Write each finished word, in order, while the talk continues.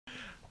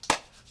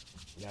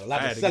Got a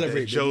lot to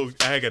celebrate.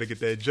 I gotta get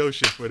that Joe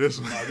shit for this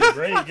one. Get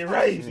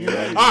ready.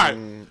 All right.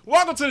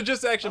 Welcome to the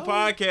Just Action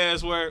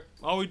podcast, where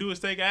all we do is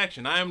take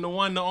action. I am the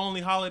one, the only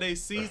holiday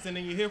season,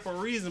 and you're here for a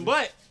reason.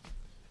 But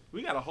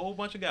we got a whole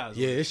bunch of guys.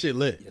 Yeah, this shit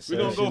lit. Yes, we're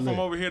gonna go from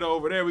over here to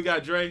over there. We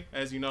got Dre,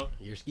 as you know.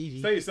 You're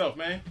skeezy. Say yourself,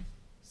 man.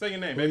 Say your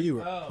name. Who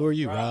are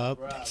you, Rob?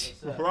 Rob.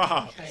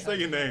 Say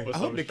your name. I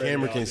hope the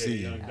camera can see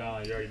you. Young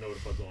Don, you already know what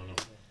the fuck going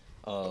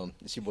on.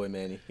 It's your boy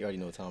Manny. You already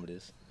know what time it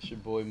is. It's your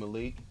boy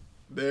Malik.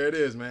 There it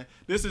is, man.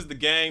 This is the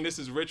gang. This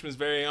is Richmond's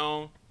very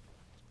own.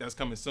 That's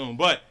coming soon.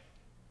 But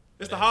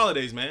it's the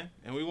holidays, man,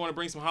 and we want to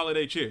bring some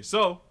holiday cheer.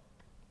 So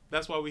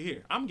that's why we're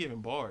here. I'm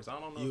giving bars. I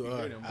don't know if you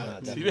hear them.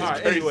 All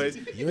right, anyways.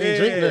 You ain't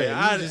drinking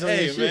nothing.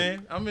 Hey,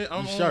 man. I'm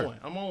on one.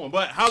 I'm on one.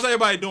 But how's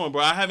everybody doing,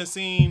 bro? I haven't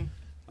seen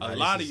a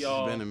lot of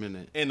y'all in a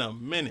minute.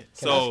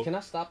 Can I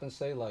stop and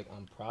say, like,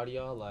 I'm proud of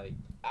y'all? Like,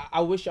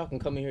 I wish y'all can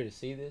come in here to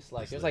see this.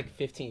 Like, there's like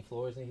 15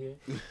 floors in here.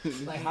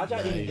 Like, how'd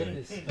y'all even get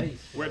this space?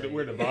 Where the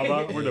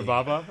Baba? Where the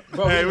Baba?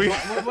 Bro,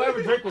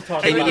 whoever Drake was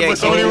talking Hey, about. yeah, the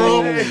Sony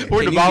room?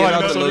 Where the ball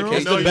out at the the location?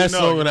 It's the best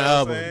song on the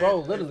album. Bro,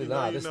 literally,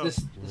 this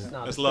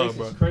That's the love, space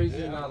bro. is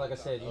crazy. Nah, like I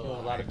said, you're doing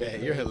a lot of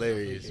Man, you're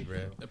hilarious,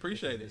 bro.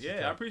 Appreciate it.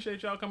 Yeah, I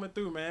appreciate y'all coming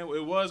through, man.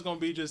 It was gonna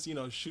be just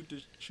shoot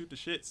the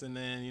shits and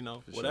then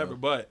whatever, sure.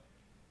 but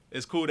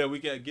it's cool that we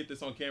can get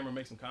this on camera and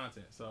make some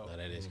content. So No,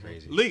 that is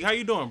crazy. Leak, how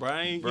you doing, bro?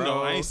 I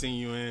Bro, ain't seen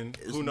you in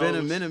It's who knows. been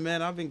a minute,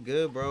 man. I've been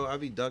good, bro. I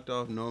be ducked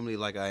off normally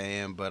like I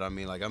am, but I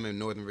mean, like, I'm in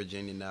Northern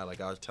Virginia now,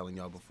 like I was telling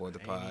y'all before the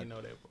I ain't pod. even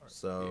know that part.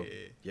 So,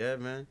 yeah,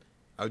 man.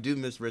 I do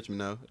miss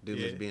Richmond, though. I do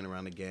miss being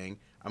around the gang.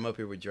 I'm up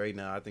here with Dre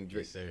now. I think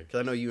Dre, Yes, sir.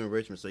 because I know you in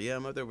Richmond, so yeah,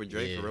 I'm up there with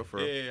Dre Yeah. for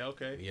real. Yeah,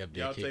 okay. We up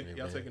there Y'all kicking it,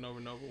 man. taking over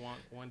Nova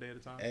one day at a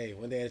time. Hey,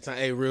 one day at a time.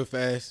 Hey, real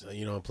fast.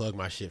 Plug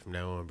my shit from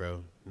now on,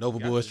 bro. Nova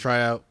Got Boys you.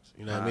 tryouts.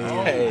 You know what I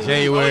mean? Hey.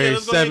 January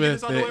let's go ahead and get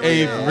this 7th out the and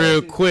way 8th, right now.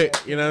 real quick.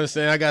 You know what I'm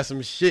saying? I got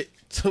some shit.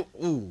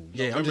 Ooh,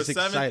 yeah, I'm November just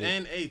 7th excited.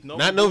 and 8th.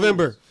 Not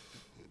November.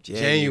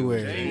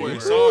 January. January.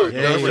 Sorry.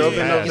 Yeah,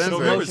 November. It's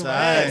November's November.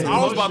 past.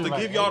 I was about to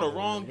give y'all the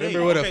wrong date.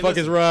 Remember what the fuck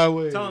is wrong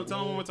with? Tell them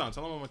one more time.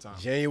 Tell them one more time.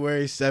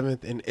 January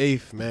 7th and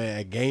 8th, man,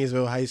 at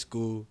Gainesville High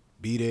School.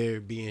 Be there,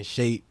 be in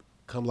shape.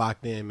 Come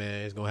locked in,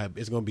 man. It's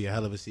gonna be a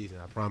hell of a season,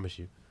 I promise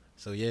you.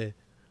 So yeah,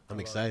 I'm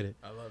excited.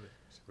 I love it.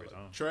 It's a great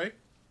time. Trey,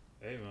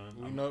 Hey,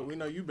 man. we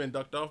know you've been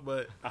ducked off,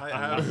 but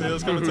how it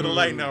feels coming to the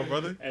light now,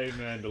 brother? Hey,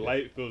 man, the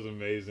light feels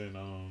amazing.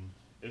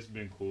 It's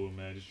been cool,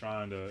 man. Just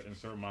trying to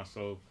insert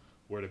myself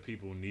where the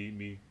people need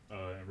me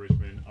in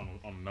Richmond on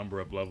a number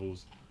of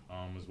levels,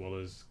 as well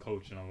as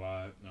coaching a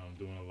lot,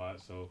 doing a lot.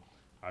 So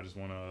I just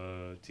want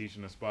to teach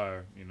and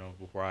inspire,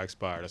 before I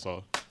expire. That's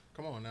all.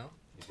 Come on now.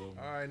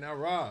 All right, now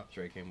Rob.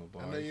 Dre came with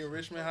bars. I know you're in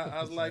Richmond.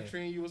 How's life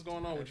treating you? What's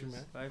going on with you,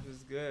 man? Life is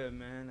good,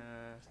 man.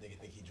 This nigga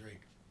think he Drake.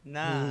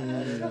 Nah,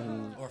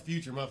 Or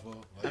Future, my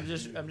fault. I'm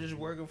just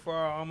working for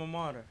our alma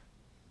mater,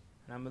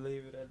 and I'm gonna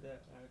leave it at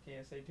that. I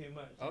can't say too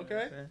much. You know Okay.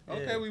 what I'm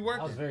saying? Okay, we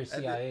working. I was very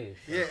CIA.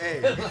 Yeah, hey.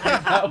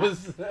 That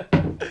was.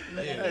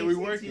 Hey, we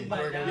working.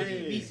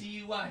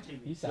 BCU watching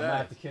You said I might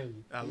have to kill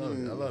you. I love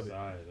it. I love it. That's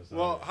all right, that's all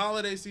Well, right.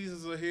 holiday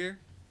seasons are here.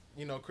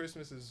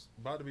 Christmas is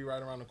about to be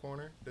right around the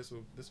corner. This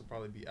will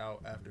probably be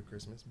out after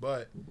Christmas.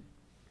 But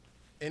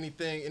any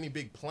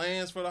big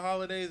plans for the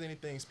holidays?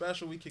 Anything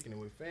special? We kicking it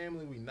with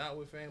family? We not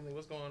with family?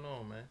 What's going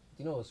on, man?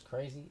 You know what's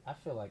crazy? I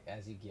feel like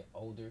as you get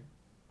older,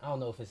 I don't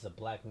know if it's a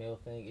black male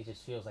thing. It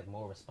just feels like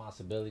more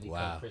responsibility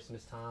Wow. come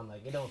Christmas time.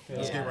 Like it don't feel.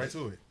 Let's like, get right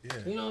to it. Yeah.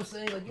 You know what I'm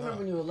saying? Like you remember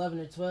when you were 11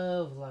 or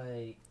 12,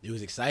 like You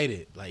was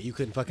excited. Like, you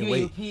couldn't fucking you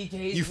wait. and your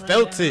PJs You run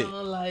felt it.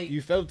 down, Like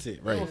You felt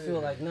it, I right? don't feel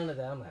like none of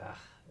that. I'm like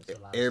it's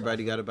a lot of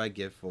Everybody stuff. got to buy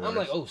gift for I'm us.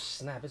 like, oh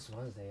snap! It's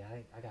Wednesday.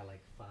 I got like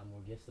 5 more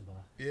gifts to buy.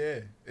 Yeah.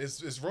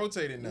 It's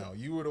rotated now.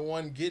 You were the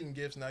one getting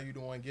gifts. Now you the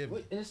one giving.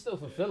 And it's still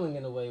fulfilling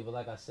in a way, but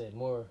like I said,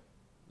 more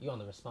you on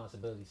the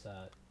responsibility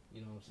side.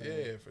 You know what I'm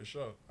saying? Yeah, for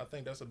sure. I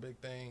think that's a big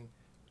thing,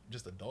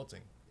 just adulting.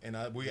 And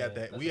we Yeah, at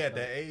that that's we a at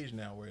that fact. age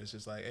now where it's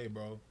just like, hey,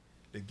 bro,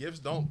 the gifts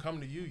don't come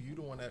to you. You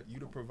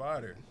the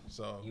provider.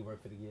 So You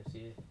work for the gifts,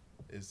 yeah.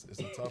 it's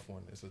a tough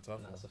one. It's a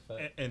tough That's a one.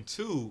 fact. And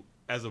two,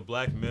 as a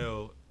black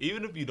male,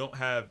 even if you don't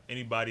have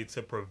anybody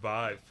to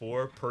provide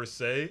for per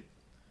se,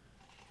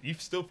 you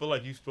still feel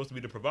like you're supposed to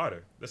be the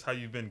provider. That's how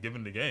you've been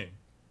given the game.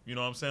 You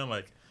know what I'm saying?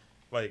 Like,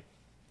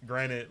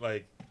 granted,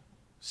 like,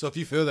 So if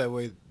you feel that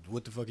way,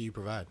 what the fuck do you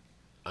provide?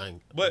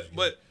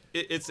 but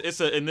it's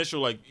an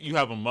initial, like, you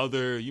have a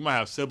mother, you might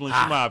have siblings,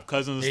 Ah, you might have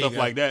cousins and there you stuff go.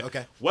 like that.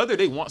 Okay. Whether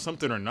they want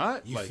something or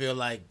not, you like, feel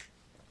like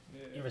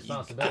Your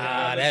responsibility.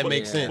 that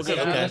makes sense. Because-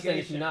 I Okay. understand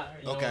if you're not.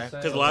 You know Okay. what I'm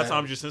saying? because a lot of Okay.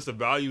 times your sense of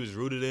value is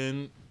rooted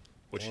in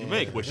what you Damn.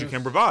 make, what you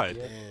can provide.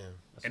 Yeah. Damn.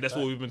 And that's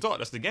what we've been taught.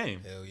 That's the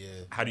game. Hell yeah.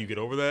 How do you get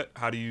over that?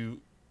 How do you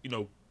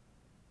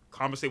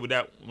compensate with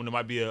that when it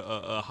might be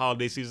a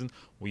holiday season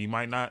where you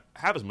might not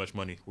have as much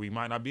money, where you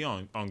might not be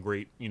on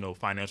great,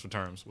 financial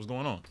terms? What's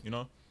going on,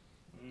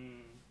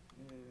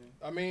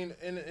 I mean,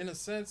 in a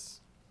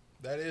sense,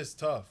 that is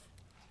tough.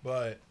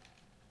 But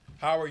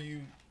how are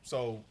you?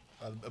 So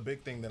a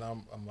big thing that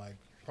I'm like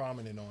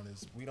prominent on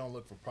is we don't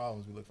look for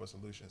problems, we look for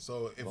solutions.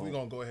 So if we're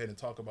gonna go ahead and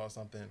talk about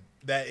something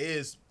that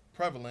is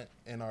prevalent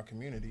in our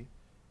community,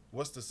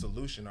 what's the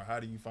solution, or how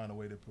do you find a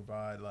way to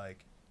provide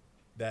like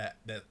that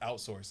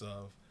outsource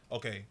of,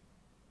 okay,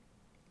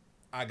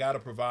 I gotta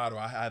provide, or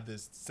I have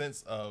this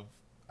sense of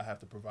I have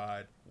to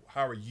provide.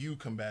 How are you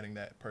combating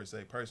that per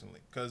se personally?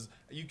 Because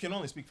you can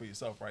only speak for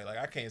yourself, right? Like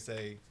I can't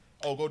say,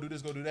 oh, go do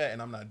this, go do that,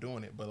 and I'm not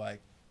doing it. But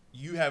like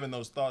you having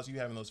those thoughts, you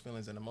having those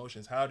feelings and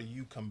emotions, how do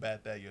you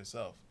combat that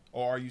yourself?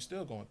 Or are you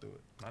still going through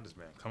it? Not this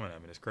man coming at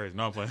me. That's crazy.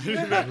 No, I'm playing.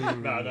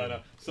 No.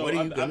 So What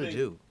are you I gonna think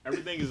do?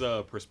 Everything is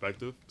a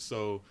perspective.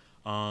 So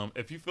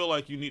if you feel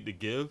like you need to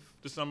give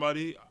to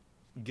somebody,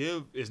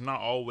 give is not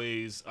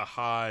always a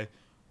high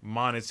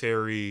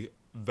monetary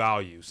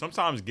value.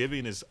 Sometimes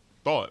giving is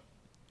thought.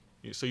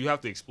 So you have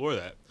to explore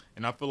that.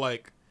 And I feel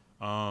like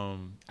I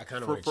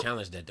kind of want to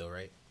challenge that though,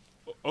 right?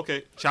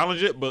 okay,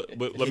 challenge it, but let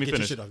me Get your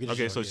finish. shit off, get your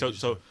Okay, shit so off,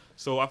 get your shit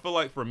so I feel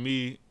like for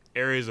me,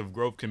 areas of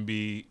growth can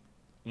be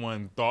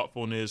one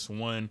thoughtfulness,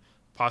 one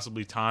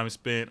possibly time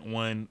spent,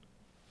 one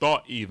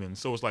thought even.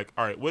 So it's like,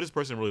 all right, what is this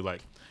person really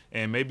like?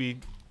 And maybe,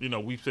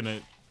 we've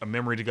spent a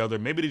memory together.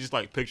 Maybe they just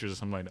like pictures or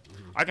something like that.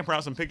 Mm-hmm. I can print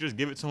out some pictures,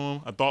 give it to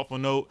them, a thoughtful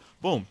note.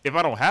 Boom. If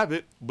I don't have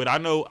it, but I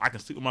know I can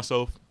sleep with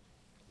myself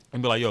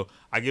and be like, yo,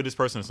 I give this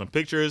person some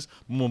pictures,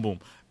 boom, boom.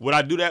 Would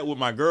I do that with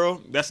my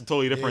girl? That's a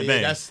totally different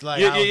thing. That's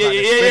like, yeah.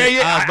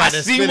 I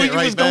see see where you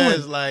was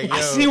going. Like,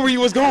 I see where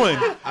you was going.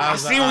 I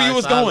was see like, where you alright,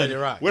 was so I'll going. let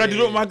it rock. Would I do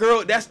that with my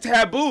girl? That's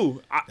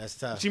taboo. That's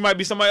tough. She might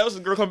be somebody else's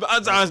girl come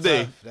Valentine's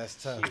Day.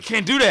 That's tough. I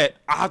can't do that.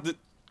 I have to.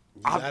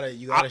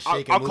 You gotta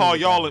shake and I'll call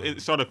move, y'all bro.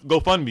 and start a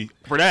GoFundMe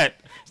for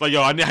that. It's like,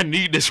 yo, I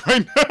need this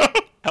right now.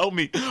 Help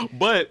me.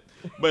 But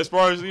as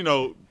far as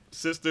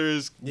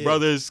sisters, Yeah.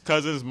 brothers,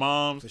 cousins,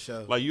 moms, For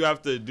sure. like you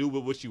have to do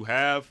with what you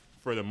have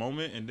for the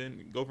moment and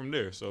then go from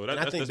there. So And I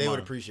that's think they would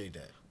mine. appreciate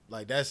that.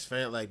 Like that's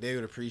fan. Like they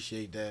would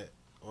appreciate that.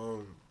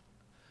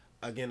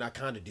 Again, I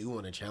kind of do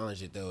want to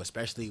challenge it though,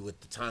 especially with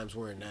the times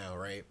we're in now,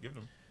 right? Give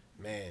them.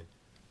 Man,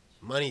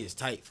 money is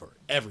tight for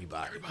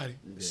everybody.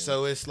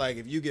 So it's like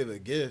if you give a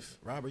gift,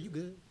 Rob, are you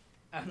good?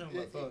 I know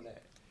my phone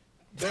that.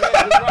 Just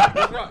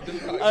rock.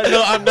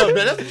 I know,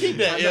 man. Let's keep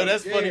that. Yo,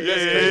 that's funny. Yeah,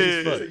 That's yeah, crazy yeah,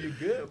 as So fuck. you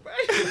good,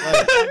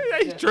 bro?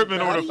 He's tripping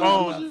over the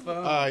phone.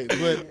 All right,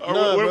 but Or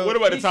no, bro. what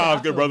about the He said, I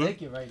times, good feel brother?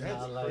 naked right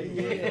now, like,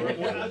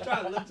 I'm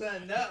trying to look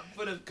something up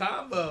for the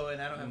combo,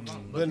 and I don't have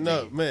phone. But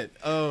no, man.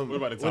 What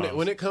about the times?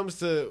 when it comes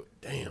to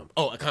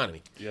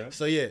economy. Yeah.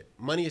 So yeah,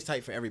 money is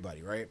tight for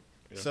everybody, right?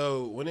 Yeah.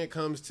 So when it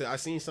comes to, I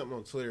seen something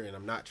on Twitter, and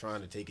I'm not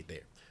trying to take it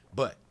there,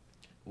 but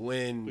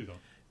when Please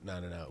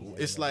don't. no,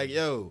 it's like,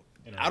 yo,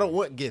 I don't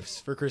want gifts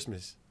for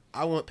Christmas.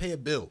 I want pay a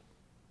bill,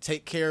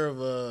 take care of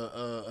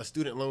a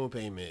student loan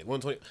payment,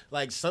 120,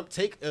 like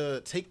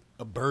take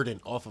a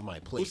burden off of my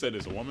Who plate. said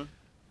this? A woman?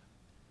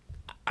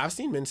 I've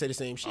seen men say the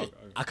same shit Okay.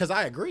 because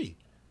I agree.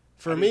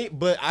 For me,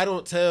 but I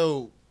don't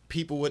tell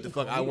people what the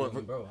fuck I want.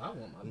 bro. I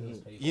want my bills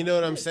paid. You know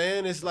what I'm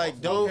saying? It's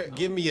like, don't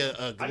give me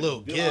a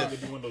little I gift.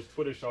 just be one of those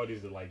Twitter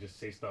shorties that like just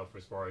say stuff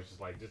as far as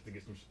just to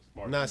get some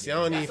spark. Nah, see, I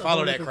don't even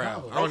follow that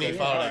crowd. I don't even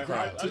follow that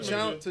crowd.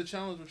 To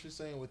challenge what you're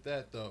saying with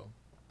that though,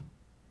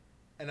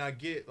 and I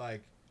get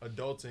like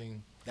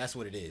adulting That's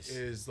what it is.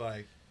 is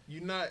like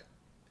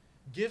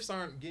gifts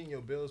aren't getting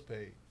your bills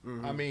paid.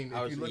 Mhm. I mean,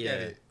 if you look yeah. at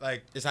it,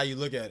 like, It's how you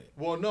look at it.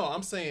 well, no,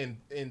 I'm saying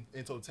in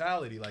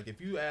totality, like if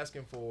you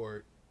asking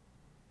for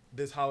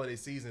this holiday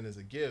season as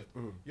a gift,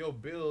 Mhm. your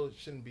bill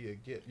shouldn't be a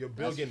gift. Your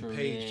bill That's getting true.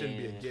 paid Yeah, shouldn't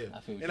be a yeah, yeah. gift. I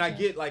feel what And you're I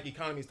saying. get like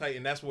economy's tight,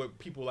 and that's what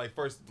people like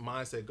first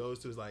mindset goes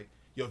to is like,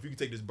 yo, if you can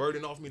take this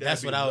burden off me,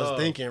 That's that'd what be I was love.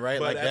 thinking, right?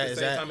 But Like at that the is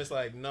same that. time, it's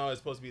like, no, it's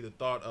supposed to be the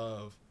thought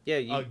of Yeah,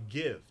 a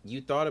gift.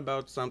 you thought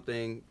about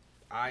something.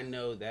 I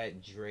know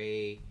that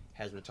Dre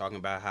has been talking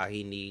about how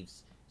he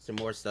needs some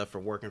more stuff for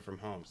working from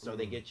home. So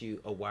they get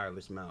you a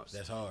wireless mouse.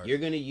 That's hard. You're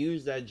going to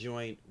use that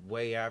joint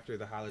way after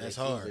the holiday That's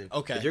season. hard.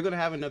 Okay. 'Cause you're going to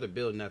have another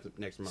bill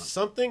next month.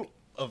 Something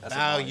of That's a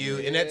value,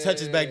 value. and that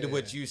touches back to Yeah.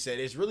 what you said.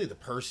 It's really the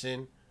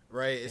person,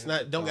 right? It's Yeah,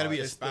 not. Don't got to be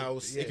a it's the-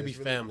 spouse. yeah, It could be it's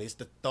really- family. It's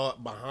the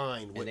thought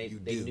behind what and you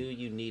they do. knew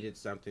you needed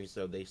something,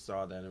 so they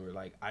saw that and were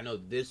like, I know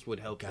this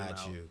would help them Got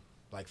out. you.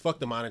 Like fuck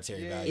the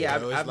monetary Yeah. value. Yeah,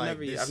 bro. It's I've like,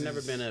 this never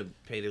is- been a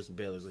pay this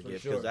bill as a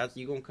gift sure. because that's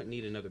you're gonna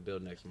need another bill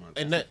next month.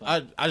 And that I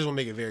just want to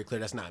make it very clear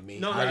that's not me.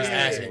 No, I'm no, just yeah,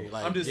 asking. yeah.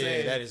 Like, I'm just yeah,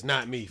 saying- that is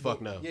not me.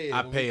 Fuck no. Yeah,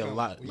 I when pay you a come-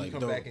 lot. When Like, you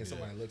come don't- back and yeah.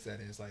 somebody looks at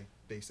it, it's like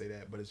they say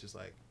that, but it's just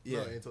like,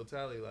 Yeah. in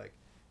totality, like,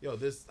 yo,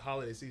 this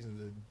holiday season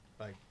is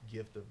a like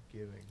gift of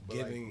giving, but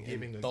giving like,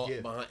 giving and a thought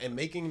gift. behind and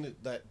making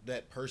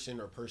that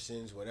person or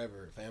persons,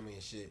 whatever, family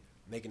and shit,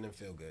 making them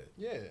feel good.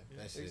 Yeah,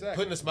 That's exactly. it.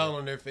 Putting a smile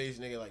on their face,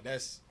 nigga. Like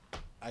that's,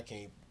 I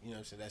can't. You know what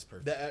I'm saying? That's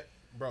perfect. That,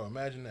 bro,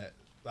 imagine that.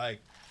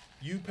 Like,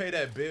 you pay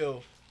that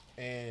bill,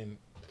 and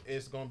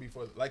it's gonna be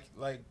for like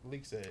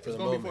Leek said, it's the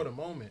gonna be for moment.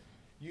 the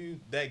moment.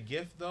 That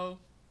gift though,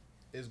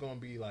 is gonna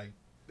be like,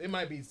 it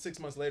might be 6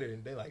 months later,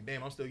 and they like,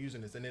 damn, I'm still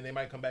using this, and then they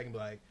might come back and be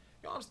like,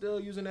 yo, I'm still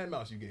using that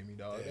mouse you gave me,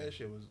 dog. Yeah.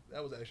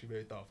 That was actually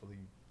very thoughtful of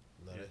you.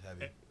 No, that's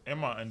heavy. In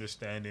my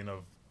understanding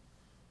of,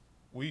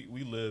 we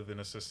live in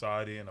a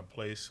society in a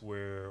place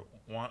where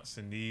wants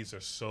and needs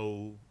are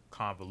so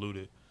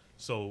convoluted.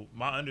 So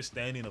my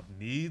understanding of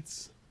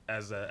needs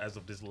as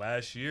of this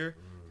last year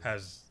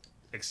has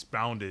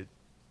expounded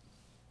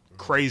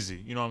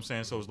crazy. You know what I'm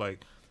saying? So it's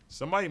like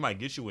somebody might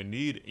get you a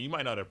need, and you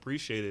might not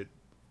appreciate it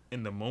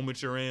in the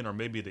moment you're in, or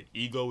maybe the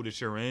ego that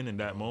you're in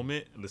that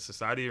moment, the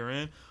society you're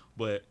in.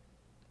 But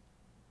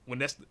when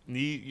that's the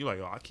need, you're like,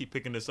 oh, I keep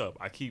picking this up.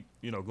 I keep,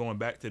 going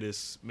back to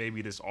this,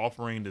 maybe this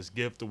offering, this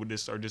gift, or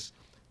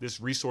this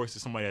resource that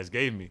somebody has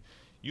gave me.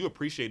 You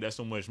appreciate that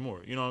so much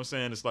more. You know what I'm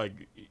saying? It's like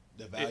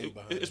The value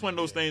behind it's one of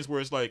those things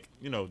where it's like,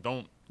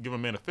 don't give a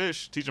man a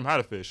fish, teach him how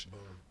to fish. Boom.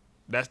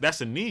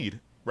 That's a need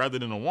rather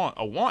than a want.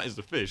 A want is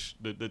the fish.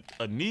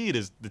 A need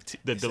is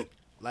the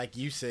like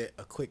you said,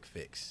 a quick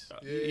fix.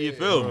 you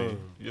feel me?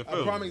 You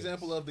feel A prime me?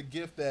 example of the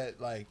gift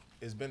that like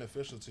is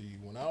beneficial to you.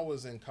 When I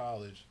was in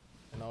college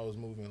and I was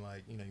moving,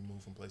 like you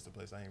move from place to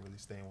place. I ain't really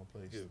stay in one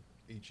place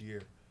each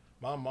year.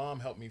 My mom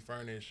helped me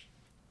furnish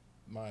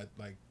my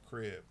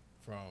crib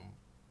from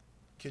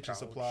kitchen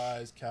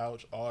supplies,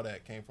 couch, all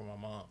that came from my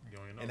mom.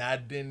 And I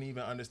didn't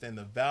even understand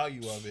the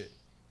value of it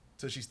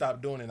till she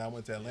stopped doing it. And I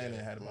went to Atlanta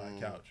and had to buy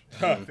a couch.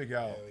 And I had to figure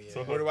out,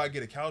 so where do I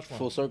get a couch from?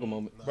 Full circle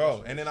moment.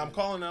 Bro, and then I'm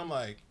calling and I'm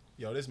like,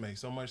 yo, this makes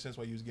so much sense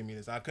why you was giving me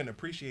this. I couldn't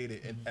appreciate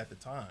it at the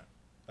time.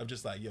 Of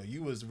just like, yo,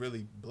 you was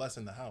really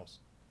blessing the house.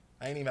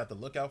 I ain't even have to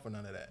look out for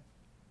none of that.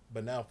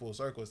 But now full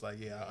circle, it's like,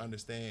 yeah, I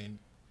understand.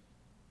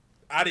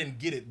 I didn't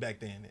get it back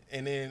then.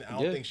 And then I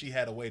don't think she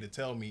had a way to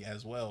tell me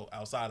as well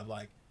outside of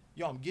like,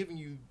 yo, I'm giving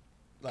you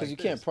Because you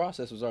can't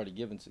process what's already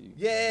given to you.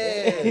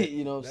 Yeah.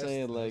 You know what I'm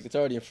saying? Like, it's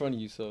already in front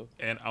of you, so.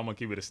 And I'm going to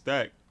keep it a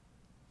stack.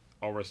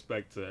 All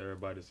respect to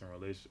everybody that's in a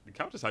relationship. The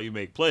couch is how you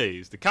make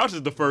plays. The couch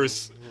is the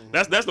first.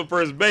 That's the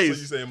first base.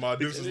 So you saying my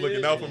deuce is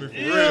looking out for me for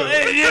real?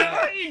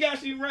 Yeah, you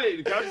got you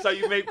right. The couch is how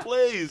you make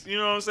plays. You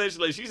know what I'm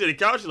saying? She said the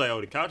couch. She's like,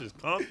 oh, the couch is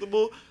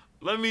comfortable.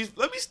 Let me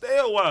stay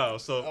a while.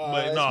 So,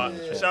 but nah,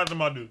 shout out to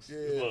my deuce.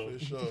 Yeah, for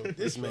sure.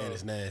 This man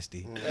is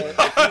nasty.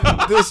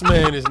 This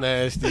man is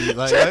nasty.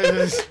 Like,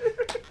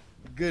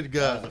 good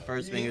God. The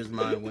first fingers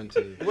mine went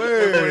to.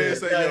 Word.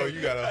 Say, yo, you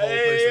got a whole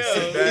place to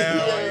sit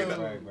down.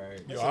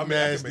 Right. Yo, I'm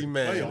nasty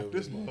man. Play off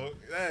this mug.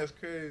 That's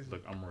crazy.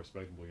 Look, I'm a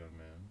respectable young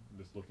man.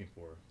 Just looking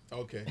for.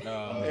 Okay.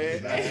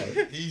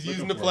 He's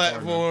using the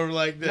platform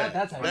like that. Not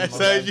that type That's of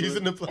how moment. he's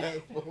using the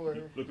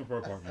platform. Looking for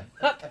a partner.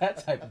 Not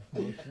that type of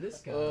emotion. This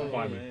guy.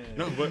 Find me.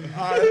 No, but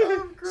All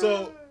right.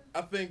 So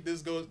I think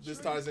this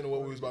ties into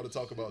what we was about to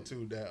talk about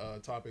too.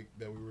 That topic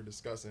that we were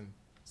discussing.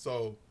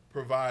 So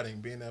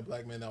providing, being that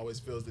black man that always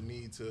feels the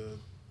need to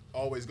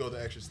always go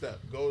the extra step,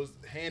 goes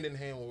hand in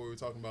hand with what we were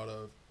talking about.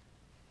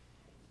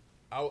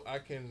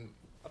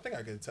 I think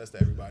I can attest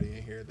to everybody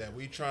in here that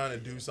we trying to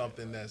do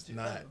something that's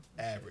not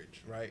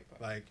average, right?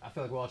 Like I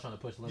feel like we're all trying to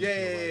push limits.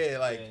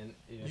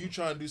 you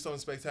trying to do something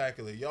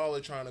spectacular. Y'all are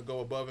trying to go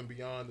above and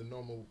beyond the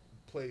normal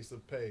place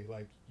of pay.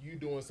 Like you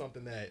doing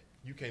something that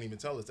you can't even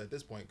tell us at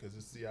this point because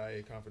it's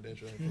CIA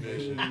confidential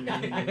information.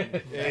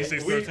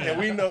 and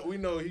we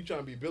know he trying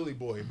to be Billy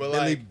Boy, but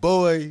Billy like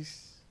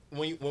boys.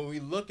 when we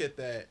look at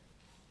that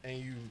and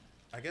you,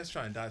 I guess,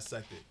 try and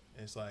dissect it,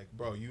 it's like,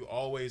 bro, you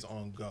always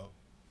on go.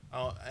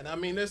 And I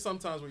mean, there's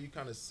sometimes where you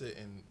kind of sit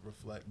and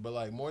reflect, but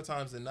like more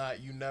times than not,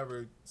 you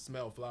never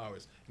smell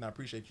flowers. And I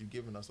appreciate you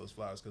giving us those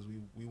flowers because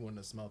we wouldn't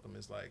have smelt them.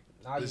 It's like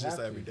it's just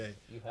every day.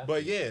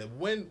 But yeah,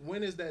 when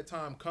is that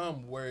time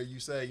come where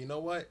you say, you know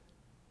what?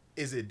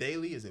 Is it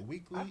daily? Is it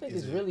weekly? I think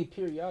it's really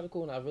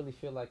periodical, and I really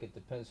feel like it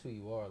depends who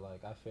you are.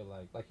 Like I feel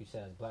like you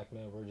said, as black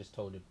men, we're just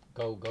told to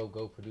go,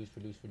 produce.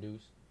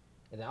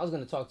 And then I was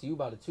gonna talk to you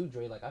about it too,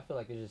 Dre. Like I feel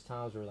like there's just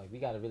times where like we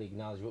gotta really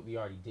acknowledge what we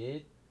already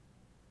did.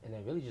 And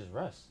then really just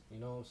rest, you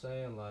know what I'm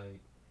saying? Like,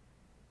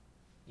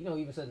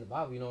 even said in the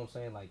Bible, you know what I'm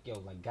saying? Like, yo,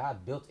 like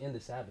God built in the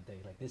Sabbath day.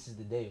 Like, this is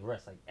the day of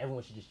rest. Like,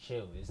 everyone should just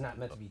chill. It's not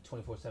meant to be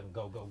 24/7.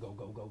 Go.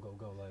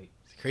 Like,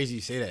 It's crazy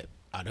you say that.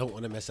 I don't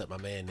want to mess up my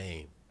man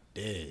name,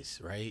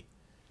 Dez, right?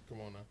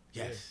 Come on now.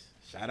 Yes.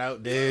 Yeah. Shout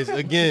out Dez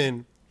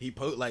again. He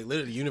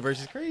literally the universe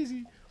is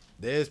crazy.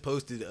 Dez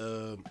posted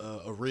a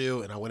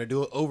reel, and I want to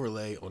do an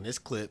overlay on this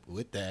clip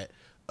with that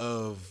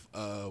of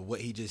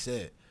what he just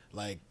said.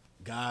 Like,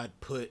 God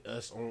put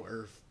us on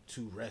earth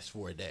to rest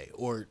for a day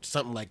or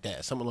something like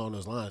that, something along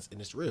those lines. And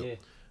it's real,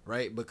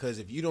 right? Because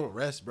if you don't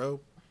rest,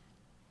 bro,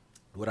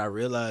 what I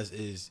realize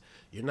is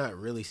you're not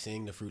really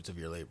seeing the fruits of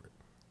your labor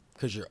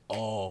because you're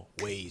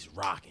always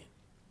rocking,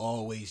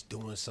 always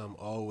doing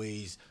something,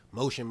 always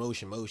motion.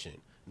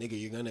 Nigga,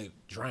 you're going to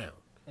drown.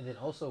 And then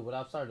also what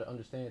I've started to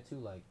understand too,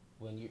 like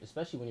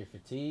especially when you're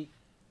fatigued,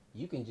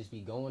 you can just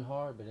be going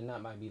hard, but it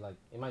might not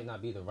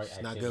be the right activity.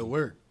 It's not good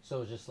work.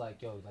 So it's just like,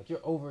 yo, like you're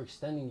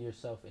overextending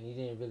yourself and you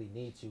didn't really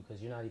need to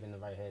because you're not even in the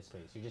right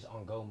headspace. You're just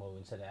on go mode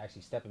instead of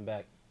actually stepping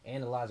back,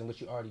 analyzing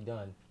what you already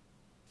done,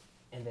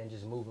 and then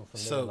just moving from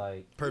there.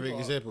 Like perfect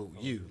example,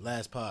 you,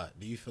 last pod.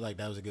 Do you feel like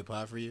that was a good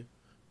pod for you?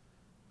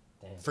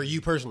 Damn. For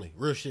you personally,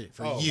 real shit.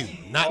 For you,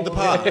 not the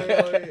pod.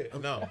 Yeah.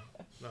 No.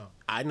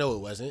 I know it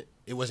wasn't.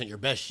 It wasn't your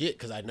best shit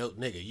because I know,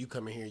 nigga, you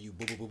come in here, you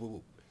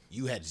boo.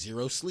 You had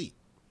zero sleep.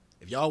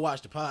 If y'all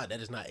watch the pod, that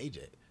is not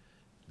AJ.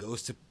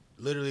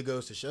 Literally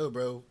goes to show,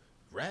 bro,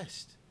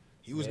 rest.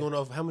 He was going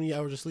off how many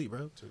hours of sleep,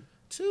 bro?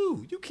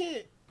 2. You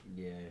can't.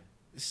 Yeah.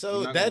 So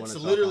You're not gonna that's wanna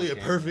talk literally a on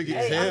camera. perfect Hey,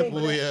 I mean,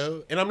 example, but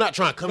yo. And I'm not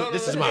trying to come. No,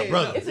 this no, is no, my hey,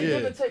 brother. It's a Yeah.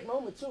 give and take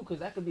moment too, because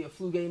that could be a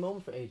flu game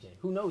moment for AJ.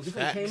 Who knows? He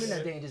could have came in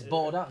that day and just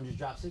balled out and just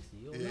dropped 60.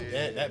 You don't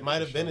know. That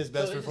might have been his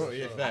best So it's performance.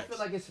 Yeah, just- I facts. feel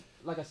like it's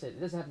like I said, it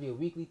doesn't have to be a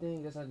weekly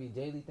thing, it doesn't have to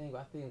be a daily thing,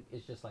 but I think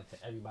it's just like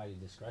to everybody's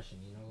discretion.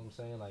 You know what I'm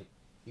saying? Like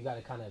you got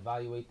to kind of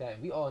evaluate that.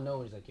 And we all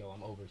know it's like, yo,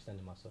 I'm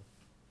overextending myself.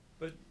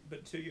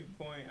 But to your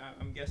point,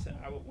 I'm guessing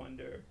I would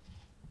wonder,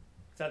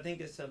 because I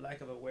think it's a lack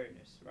of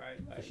awareness,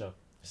 right? Like, For sure.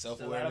 it's a lot of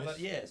Self-awareness.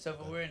 yeah,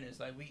 self-awareness.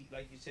 Like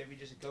you said, we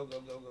just go,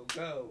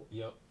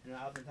 Yep. and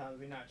oftentimes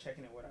we're not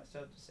checking it with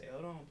ourselves to say,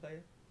 hold on,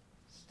 player,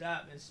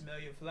 stop and smell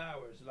your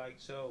flowers. Like,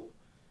 so,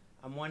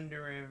 I'm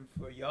wondering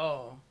for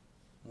y'all,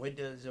 what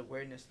does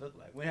awareness look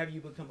like? When have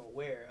you become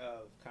aware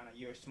of kind of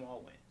your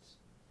small wins?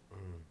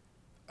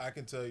 I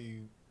can tell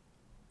you,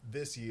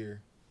 this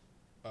year,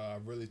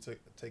 I've really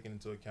taken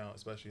into account,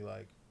 especially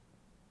like,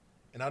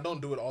 and I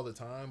don't do it all the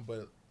time,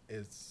 but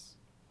it's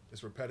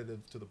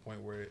repetitive to the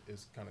point where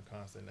it's kind of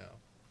constant now.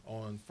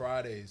 On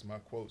Fridays, my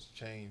quotes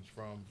change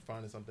from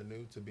finding something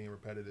new to being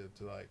repetitive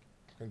to like,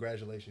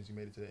 congratulations, you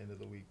made it to the end of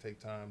the week. Take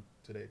time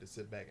today to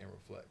sit back and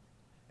reflect.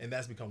 And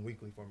that's become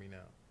weekly for me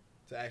now,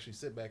 to actually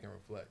sit back and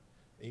reflect.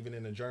 Even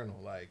in a journal,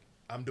 like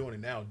I'm doing it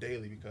now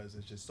daily because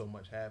it's just so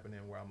much happening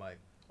where I'm like,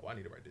 oh, I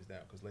need to write this down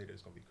because later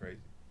it's going to be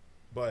crazy.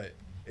 But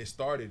it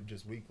started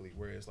just weekly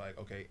where it's like,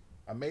 okay,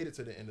 I made it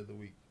to the end of the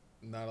week.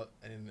 And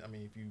I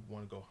mean, if you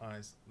want to go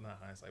not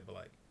hindsight, but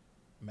like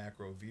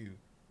macro view,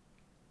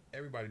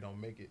 everybody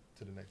don't make it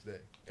to the next day.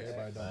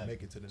 Everybody don't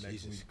make it to the next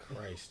week. Jesus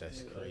Christ,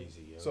 that's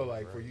crazy, yo. So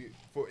like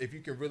if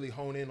you can really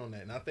hone in on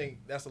that, and I think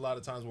that's a lot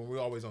of times when we're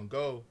always on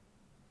go,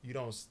 you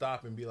don't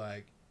stop and be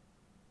like,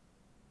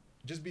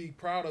 just be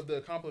proud of the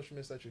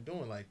accomplishments that you're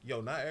doing. Like, yo,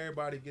 not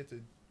everybody get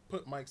to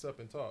put mics up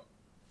and talk.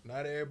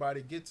 Not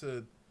everybody get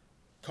to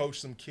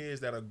coach some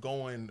kids that are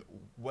going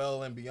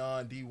well and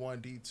beyond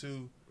D1,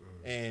 D2,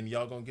 and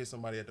y'all gonna get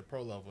somebody at the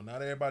pro level.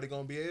 Not everybody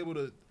gonna be able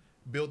to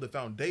build the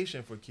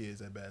foundation for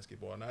kids at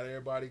basketball. Not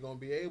everybody gonna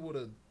be able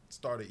to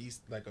start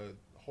a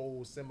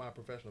whole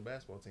semi-professional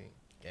basketball team.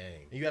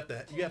 Gang. And you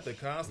have to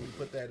constantly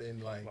put that in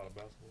like. A lot of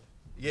basketball.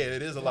 Yeah,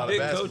 it is a lot of Big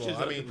basketball. coaches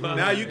I up mean, the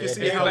now you can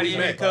see how Everybody we in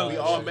met. here We coach.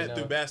 all You met know.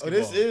 through Oh, basketball.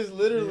 this is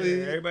literally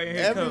Yeah, everybody in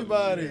here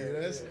everybody. coach.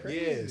 That's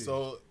crazy. Yeah,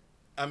 so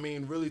I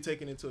mean, really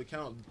taking into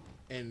account,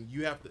 and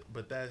you have to,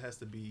 but that has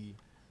to be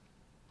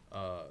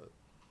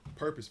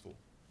purposeful.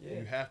 Yeah.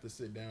 You have to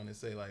sit down and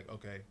say like,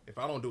 okay, if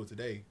I don't do it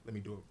today, let me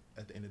do it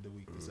at the end of the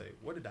week to say,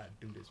 what did I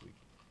do this week?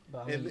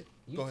 But I And mean,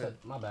 you go ahead.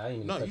 my bad. I didn't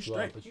even No, cut you you off,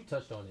 straight. but you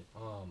touched on it.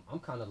 I'm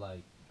kind of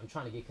like I'm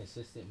trying to get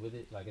consistent with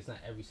it. Like it's not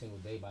every single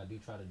day, but I do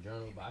try to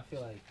journal. But I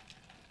feel like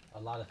a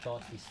lot of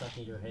thoughts be stuck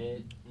in your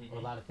head, or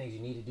a lot of things you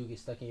need to do get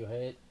stuck in your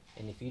head.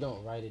 And if you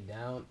don't write it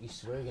down, you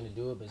swear you're gonna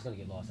do it, but it's gonna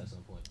get lost at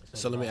some point. It's gonna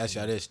So get let me lost ask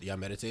y'all somewhere. this: do y'all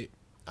meditate?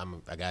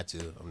 I got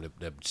to. I'm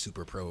the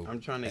super pro.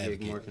 I'm trying to get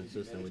advocate. more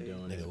consistent with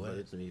doing Nigga, it, what? but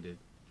it's needed.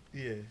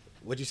 Yeah,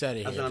 What you said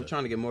in I here? said I'm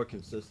trying to get more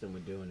consistent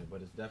with doing it,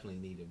 but it's definitely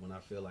needed when I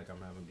feel like I'm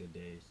having good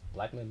days.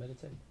 Black men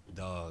meditate.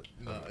 Dog.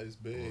 no, it's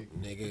big.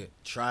 Nigga,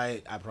 try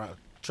it.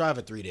 Try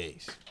for 3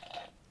 days.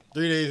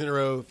 3 days in a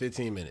row,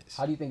 15 minutes.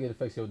 How do you think it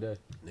affects your day?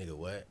 Nigga,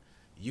 what?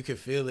 You can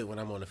feel it when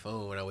I'm on the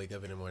phone when I wake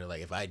up in the morning.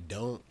 Like if I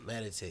don't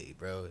meditate,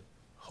 bro,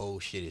 whole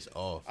shit is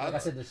off. Like I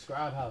said,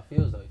 describe how it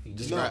feels though. If you do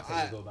Describe- meditate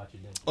and go about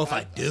your day. Oh, if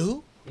I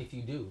do, If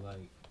you do, like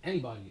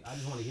anybody, I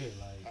just want to hear it.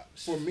 Like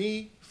For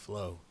me,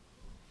 flow.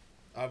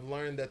 I've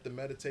learned that the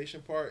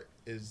meditation part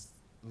is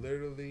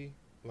literally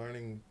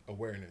learning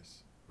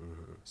awareness.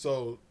 Mm-hmm.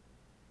 So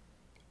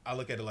I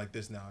look at it like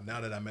this now.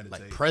 Now that I meditate,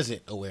 Like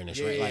present awareness,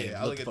 yeah, right? yeah, Like yeah. I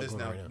what look the at fuck this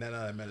going now. on right Now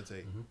that I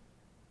meditate, Mhm.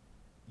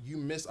 you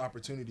miss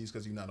opportunities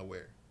because you're not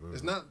aware. Mm-hmm.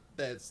 It's not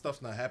that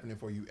stuff's not happening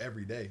for you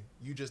every day.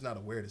 You just not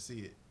aware to see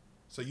it.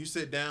 So you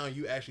sit down,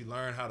 you actually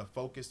learn how to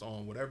focus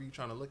on whatever you're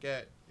trying to look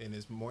at, and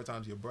it's more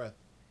times your breath.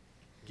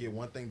 Get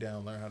one thing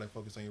down, learn how to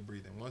focus on your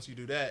breathing. Once you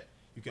do that,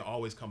 you can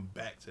always come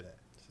back to that.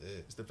 That's it.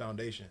 It's the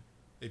foundation.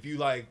 If you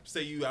like,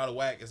 say you out of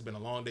whack, it's been a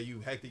long day,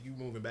 you hectic, you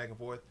moving back and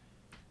forth.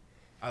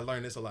 I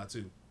learned this a lot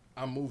too.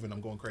 I'm moving,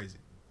 I'm going crazy.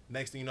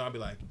 Next thing you know, I'll be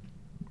like,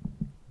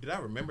 did I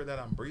remember that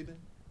I'm breathing?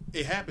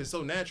 It happens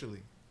so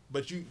naturally,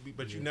 but you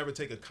never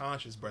take a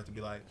conscious breath to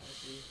be like,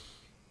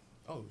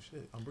 oh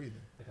shit, I'm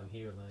breathing. like I'm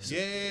here, like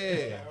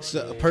Yeah.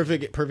 So a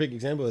perfect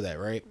example of that,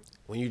 right?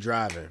 When you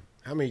driving,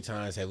 how many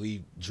times have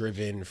we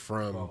driven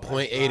from Bro,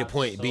 point I A to drive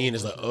point so B and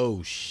it's like, much.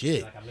 oh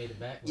shit, like I made it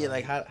back. Yeah,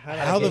 like how How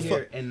did I the get fuck-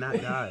 here and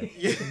not die?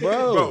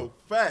 bro.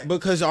 Fact.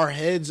 Because our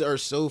heads are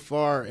so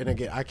far, and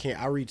again,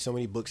 I read so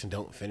many books and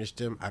don't finish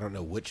them. I don't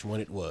know which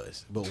one it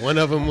was, but one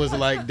of them was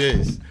like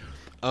this.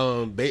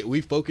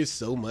 We focus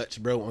so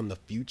much, bro, on the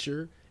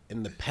future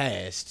and the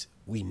past.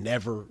 We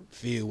never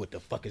feel what the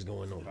fuck is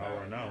going on.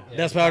 Power now.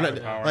 That's power.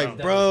 Power like,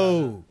 now.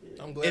 bro.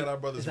 I'm glad our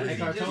brothers Is that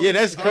reading. Eckhart Tolle? Yeah,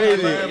 that's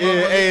crazy. glad my Yeah,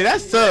 brother- hey,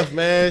 that's tough,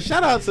 man.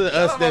 Shout out to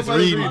us out my that's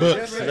brothers reading reading.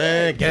 books, That's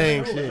man.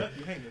 Gang Come on, shit.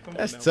 you hanging. Come on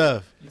That's now.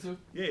 tough.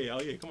 Yeah,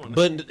 oh yeah, come on.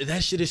 But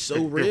that shit is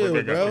so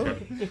real, bro.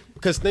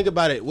 Because think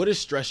about it. What does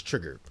stress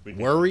trigger?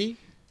 Worry,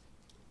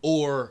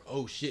 or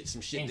oh shit,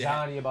 some shit that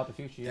Anxiety about the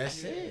future.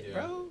 that's it, Yeah.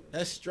 bro.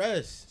 That's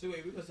stress. So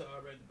wait, we must have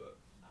all read the book.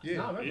 Yeah.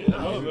 Nah, I Yeah, read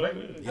that was it.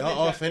 good idea. Y'all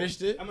all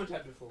finished it? I'm on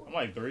chapter 4. I'm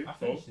like 3, I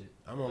 4. finished it.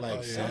 I'm on like Oh,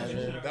 yeah.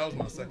 7. That was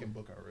my second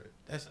book I read.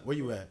 That's where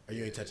you at? Or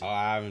you ain't touching? Oh,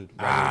 I haven't.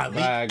 Ah,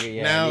 But I get-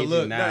 yeah, Now I need to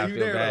look, now nah, I you feel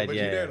there though, bad. but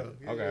you Yeah. there though.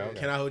 Yeah, Okay. yeah. Okay.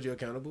 Can I hold you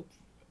accountable?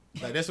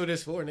 Like that's what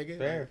it's for, nigga.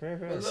 Fair. Fair.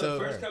 But Fair. look, So-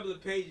 first couple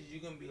of pages,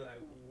 you're gonna be like,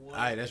 what?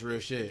 Alright, that's real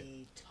shit.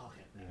 he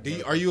talking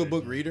about? Are you a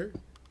book reader?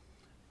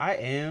 I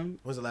am.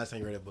 When's the last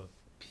time you read a book?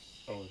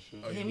 Oh shit.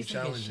 Oh, you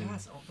challenging.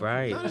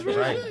 Right. No, that's real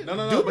Right. shit. No,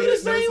 no, Do no. me but the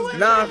it's same way.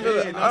 Nah, I feel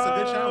it. That's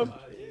a good challenge.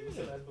 What's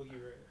the last book you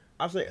read?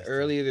 I'll say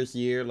earlier this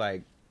year,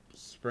 like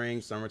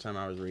spring, summertime,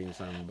 I was reading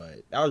something,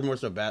 but that was more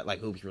so bad, like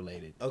hoops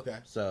related. Okay.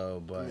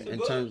 So, but It's a in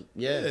book. terms,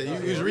 Yeah, yeah,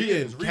 you was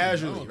reading I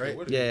casually, don't care right?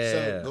 what it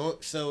is. yeah.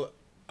 So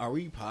are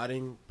we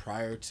potting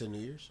prior to New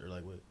Year's or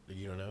like what?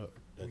 You don't know.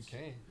 We That's-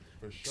 can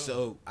for sure.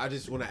 So I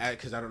just want to add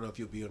because I don't know if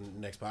you'll be on the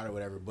next pod or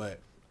whatever, but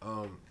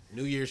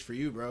New Year's for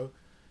you, bro.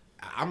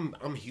 I'm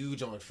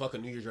huge on fuck a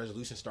New Year's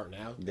resolution start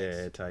now.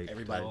 Yeah, tight.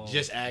 Everybody Oh,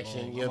 just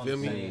action. oh, You I'm feel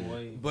on the me? same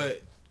way.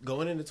 But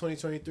going into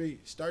 2023,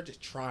 start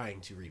just trying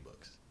to read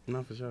books.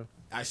 No, for sure.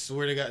 I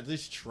swear to God,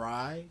 just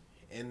try,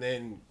 and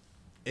then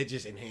it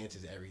just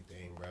enhances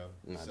everything, bro.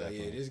 Nah, so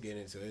definitely. yeah, just get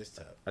into it. It's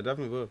tough. I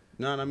definitely will.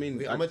 No, I mean,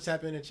 I'm gonna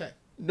tap in and check,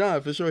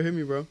 nah, for sure. Hit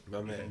me, bro.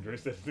 my man. Dre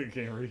said they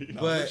can't read.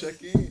 But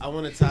check in. I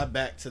want to tie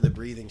back to the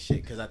breathing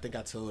shit because I think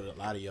I told a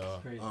lot of y'all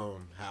Crazy. how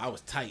I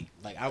was tight.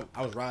 Like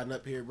I was riding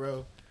up here,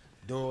 bro,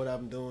 doing what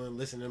I'm doing,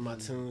 listening to my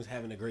tunes,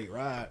 having a great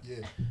ride. Yeah.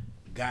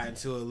 Got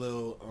into a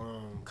little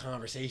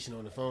conversation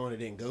on the phone that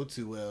didn't go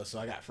too well, so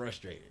I got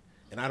frustrated.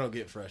 And I don't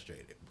get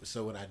frustrated.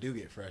 So when I do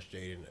get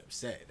frustrated and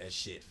upset, that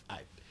shit,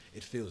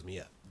 it fills me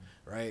up,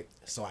 right?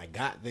 So I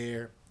got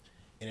there,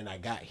 and then I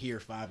got here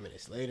 5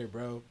 minutes later,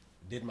 bro.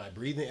 Did my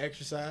breathing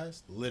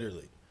exercise,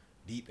 literally.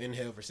 Deep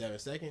inhale for 7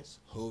 seconds,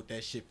 hold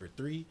that shit for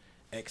 3,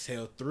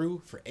 exhale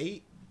through for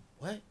 8.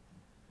 What?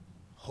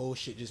 Whole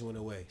shit just went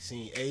away.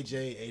 Seeing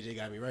AJ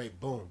got me right,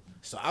 boom.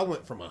 So I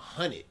went from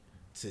 100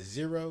 to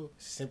 0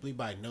 simply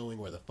by knowing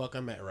where the fuck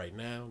I'm at right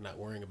now, not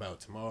worrying about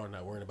tomorrow,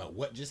 not worrying about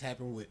what just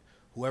happened with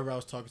whoever I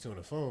was talking to on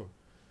the phone.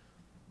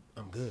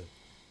 I'm good.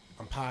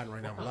 I'm podding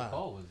right now. I'm What kind of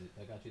alive. call was it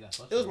that got you that It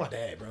frustrated? was my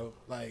dad, bro.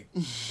 Like,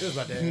 it was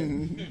my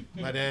dad.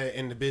 My dad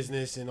in the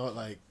business and all,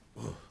 like,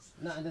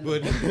 Nah, and then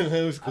but the book,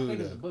 it was I cool, think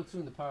it's though. the book too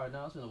in the power.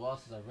 Now it's been a while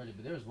since I read it,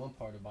 but there was one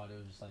part about it. It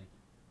was just like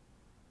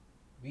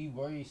we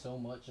worry so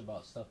much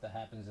about stuff that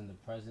happens in the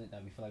present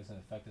that we feel like it's gonna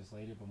affect us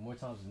later. But more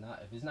times than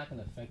not, if it's not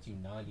gonna affect you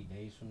 90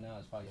 days from now,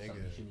 it's probably something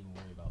you Nigga. shouldn't even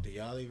worry about. Do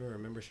y'all even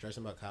remember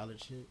stressing about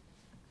college shit?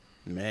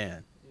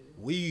 Man,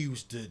 We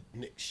used to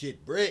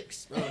shit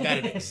bricks. Bro, got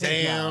an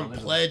exam, Nah,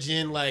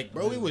 pledging, like,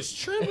 bro, we was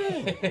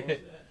tripping.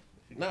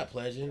 Not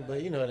pledging,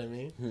 but you know what I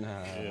mean.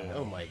 nah. Yeah.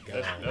 Oh my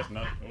god. That's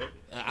not. What?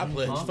 I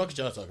pledge. Huh? Fuck what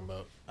y'all talking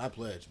about. I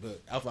pledge,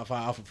 but Alpha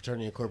Phi Alpha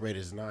Fraternity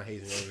Incorporated is a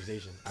non-hazing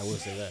organization. I will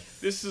say that.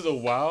 This is a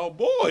wild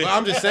boy. But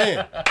I'm just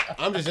saying.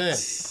 I'm just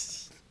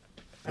saying.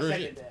 I Real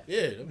second shit. that.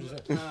 Yeah, I'm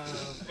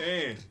just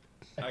saying.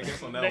 And I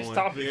guess on that Next one.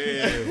 topic.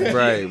 Yeah.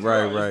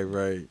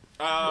 Right.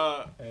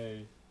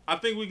 Hey. I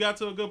think we got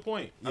to a good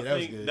point. Yeah, I that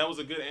was think good. that was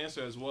a good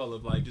answer as well.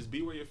 Of like, just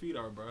be where your feet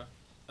are, bro.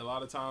 A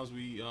lot of times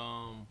we're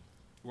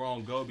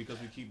on go because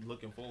we keep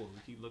looking forward. We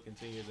keep looking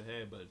 10 years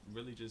ahead, but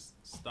really just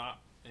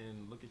stop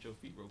and look at your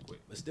feet real quick.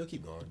 But still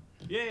keep going.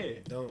 Yeah.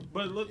 Don't.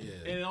 But look,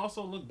 Yeah. and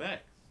also look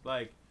back.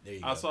 Like, There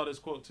you I go. saw this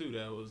quote too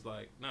that was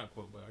like, not a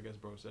quote, but I guess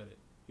bro said it.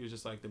 He was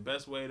just like, the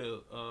best way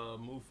to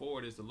move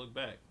forward is to look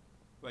back.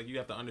 Like, you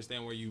have to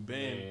understand where you've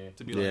been Yeah.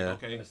 to be Yeah.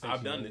 like, okay, Mistakes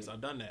I've you done made. this, I've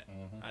done that.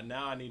 Mhm. And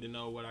now I need to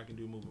know what I can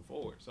do moving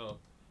forward. So,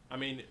 I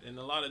mean, and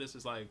a lot of this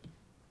is like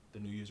the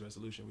New Year's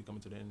resolution. We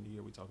coming to the end of the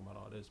year, we talking about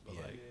all this, but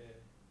Yeah. like,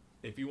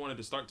 if you wanted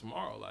to start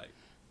tomorrow, like,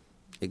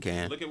 It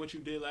can. look at what you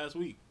did last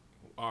week.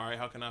 All right,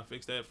 how can I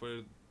fix that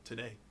for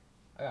today?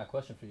 I got a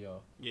question for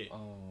y'all. Yeah.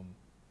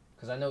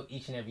 Because I know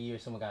each and every year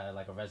someone got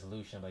like a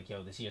resolution, like,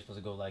 yo, this year's supposed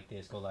to go like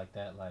this, go like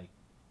that. Like,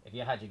 if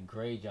y'all had to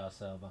grade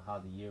yourself on how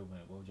the year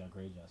went, what would y'all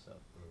grade yourself?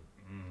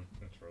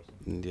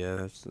 Interesting. Yeah,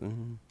 that's.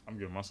 I'm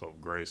giving myself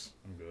grace.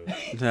 I'm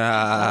good.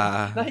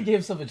 Ah. Now he gave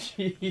himself a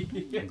G.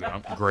 I'm good.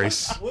 I'm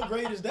grace. What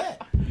grade is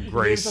that?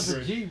 Grace.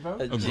 He gave himself a G, bro.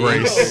 A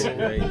Grace.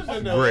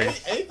 No,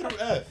 Grace. A through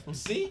F.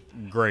 See?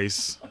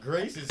 Grace.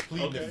 Grace is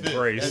pleading the fifth.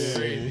 Grace. That's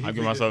crazy. I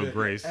give myself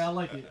grace. Hey, I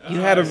like it.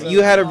 You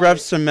had a rough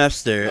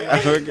semester.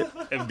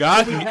 If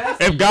God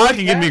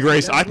can give me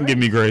grace, I can give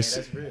me grace.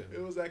 That's real.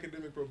 It was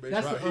academic probation.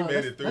 That's, Rob, the, he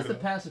made it through that's the though.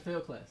 pass or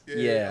fail class.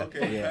 Yeah,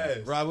 Okay. yeah. Pass.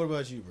 Rob, what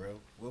about you, bro?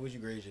 What would you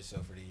grade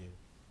yourself for the year?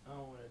 I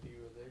don't want to be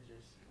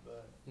religious,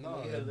 but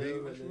No, be a be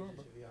little what you religious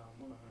are, if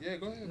y'all mind. Yeah,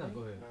 go ahead. No,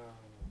 bro. go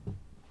ahead.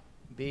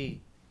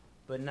 B,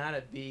 but not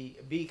a B.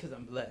 A B because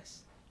I'm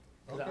blessed.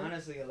 Because Okay.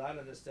 honestly, a lot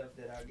of the stuff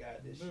that I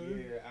got this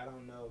year, I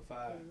don't know if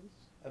I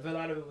feel a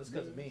lot of it was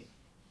because of me.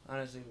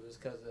 Honestly, it was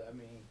because of, I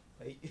mean,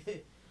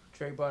 like,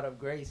 Trey brought up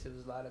grace. It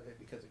was a lot of it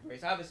because of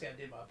grace. Obviously, I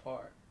did my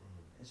part.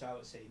 And so I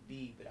would say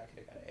B, but I could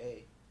have got an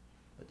A.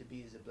 But the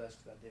B is a blessed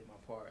because I did my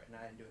part. And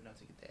I didn't do enough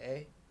to get the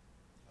A.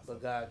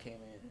 But God came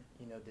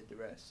in, did the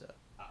rest. So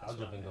I'll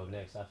jump and go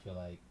next. I feel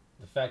like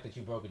the fact that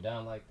you broke it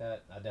down like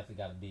that, I definitely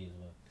got a B as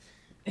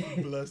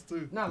well. Blessed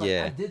too. Nah, like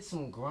Yeah. I did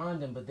some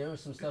grinding, but there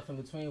was some stuff in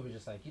between where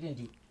just like you didn't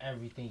do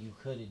everything you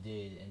could have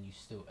did, and you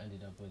still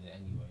ended up with it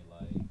anyway.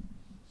 Like,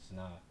 it's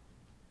nah.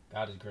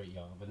 God is great,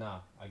 y'all. But nah,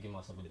 I give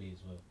myself a B as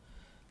well.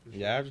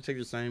 Yeah, I have to take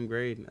the same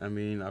grade. I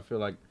mean, I feel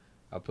like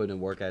I put in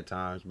work at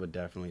times, but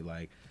definitely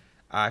like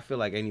I feel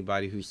like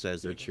anybody who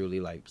says they're truly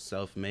like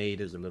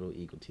self-made is a little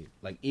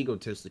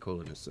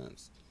egotistical in a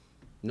sense.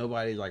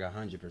 Nobody's like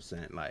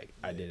 100% like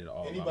I did it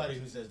all. Anybody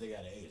who says they got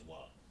an A is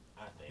wild.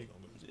 I think.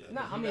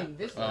 Nah, I mean, I Oh, don't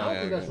yeah,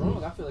 think that's okay.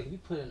 wrong. I feel like if you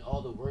put in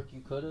all the work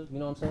you could have, you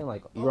know what I'm saying?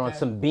 Like, you're on Okay.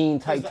 some bean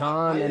type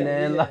time, and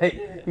then, like,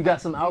 you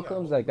got some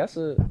outcomes. Like, that's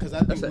a. Because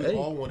I think That's we an A.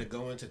 all want to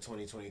go into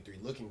 2023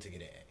 looking to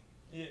get an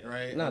A. Yeah.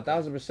 Right? No,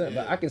 1,000%.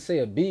 But I can say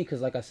a B because,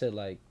 like I said,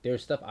 like,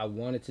 there's stuff I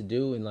wanted to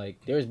do, and,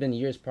 like, there's been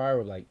years prior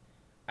where, like,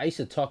 I used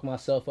to talk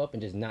myself up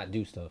and just not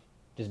do stuff.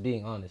 Just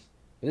being honest.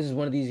 But this is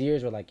one of these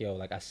years where, like, yo,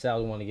 like, I said I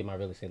wanted to get my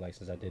real estate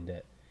license. I did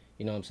that.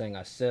 You know what I'm saying?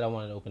 I said I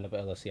wanted to open up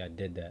an LLC. I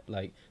did that.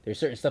 Like, there's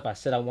certain stuff I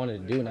said I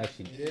wanted to do, and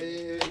actually.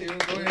 Yeah.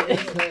 Go ahead.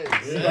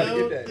 You about to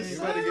get that.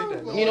 You about to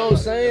get that. You know what I'm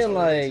saying?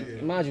 That's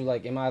Like, mind you,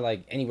 like, am I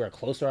like anywhere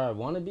closer I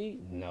want to be?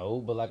 No,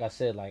 but like I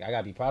said, like I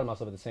gotta be proud of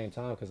myself at the same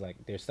time because like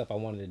there's stuff I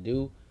wanted to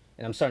do,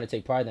 and I'm starting to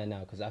take pride in that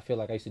now because I feel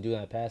like I used to do that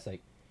in the past.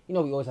 Like, you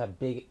know, we always have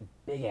big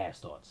ass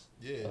thoughts.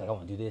 Yeah. Like I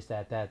want to do this,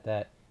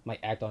 that. Might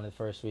act on it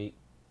first week,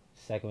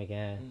 second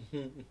weekend.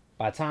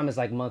 By the time it's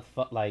like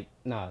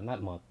not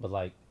month, but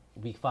like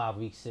week 5,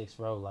 week 6,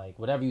 bro. Like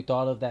whatever you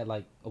thought of that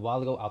like a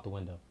while ago, out the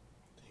window.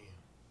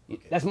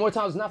 Okay. That's more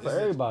times not for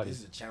everybody. This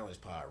is a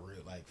challenge pod, real.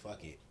 Like,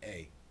 fuck it.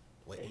 Hey,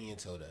 what Ian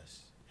told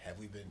us. Are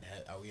we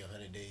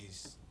 100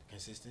 days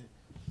consistent?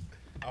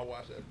 I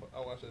watch that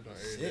joint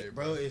every Sick, day,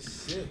 bro. It's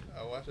sick.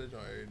 I watch that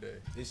joint every day.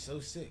 It's so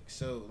sick.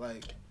 So,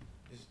 like,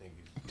 this nigga's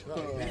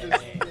Oh,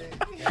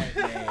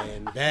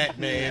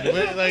 Batman.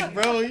 But, like,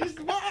 bro, he's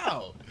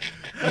wow.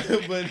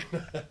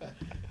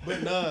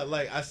 but nah,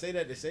 like, I say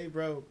that to say,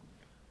 bro,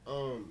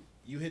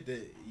 you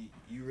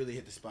really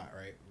hit the spot,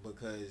 right?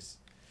 Because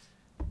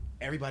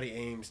everybody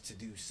aims to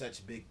do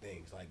such big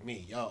things. Like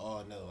me, y'all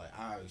all know, like,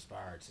 I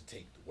aspire to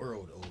take the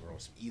world over on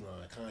some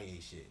Elon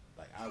Kanye shit.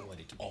 Like, I want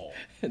it all.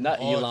 Not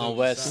All Elon jokes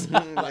West.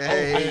 aside. Like,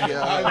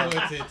 I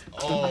want it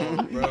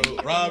all, bro.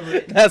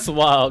 Robert. That's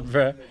wild,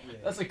 bro.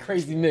 That's a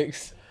crazy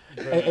mix.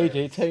 Hey,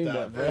 AJ, tell you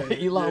Stop, that, bro. man.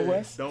 Elon Yeah,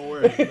 West. Don't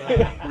worry.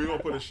 Nah, we gonna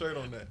put a shirt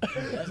on that.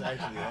 That's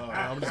actually hard.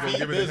 I'm just gonna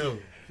give it to him.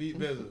 Feet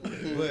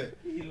bizzle. But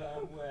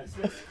Elon West,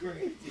 that's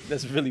crazy.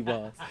 That's really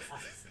wild.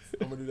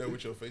 I'm gonna do that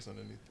with your face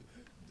underneath it.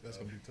 That's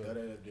gonna be throw tough.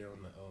 that up there on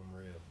the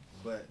reel.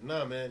 But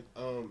nah, man.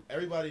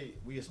 Everybody,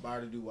 we aspire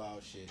to do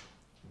wild shit,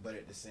 but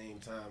at the same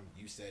time,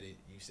 you said it.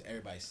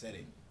 Everybody said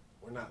it.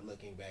 We're not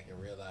looking back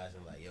and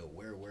realizing like, yo,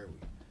 where were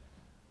we?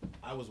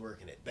 I was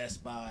working at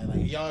Best Buy.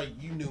 Like, y'all,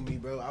 you knew me,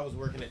 bro. I was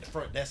working at the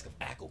front desk of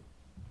Apple.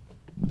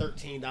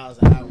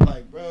 $13 an hour.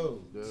 Like,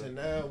 bro, so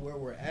now where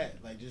we're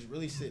at, like, just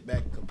really sit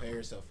back and compare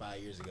yourself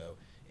 5 years ago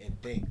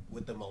and think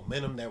with the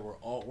momentum that we're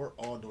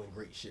all doing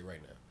great shit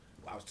right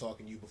now. I was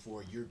talking to you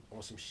before, you're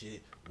on some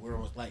shit. We're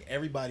on, like,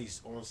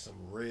 everybody's on some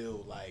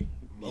real, like,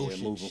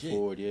 motion moving shit.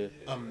 forward, yeah.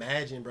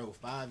 Imagine, bro,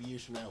 5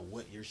 years from now,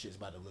 what your shit's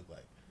about to look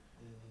like.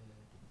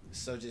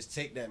 So just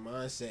take that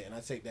mindset, and I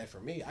take that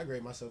from me. I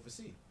grade myself a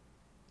C.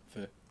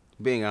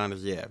 Being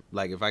honest, yeah.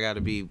 Like if I got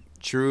to be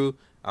true,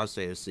 I'll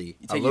say a C.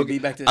 You take your B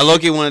back to I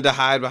low-key wanted to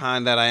hide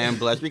behind that I am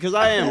blessed because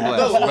I am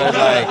blessed. But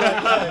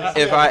like,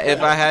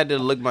 if I had to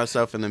look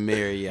myself in the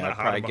mirror, yeah, Not I'd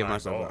probably hiding give behind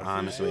myself bars.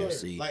 honestly a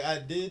C. Like, I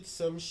did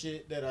some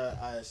shit that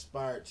I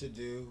aspired to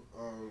do,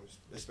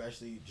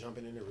 especially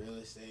jumping into real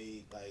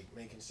estate, like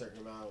making certain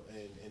amount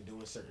and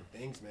doing certain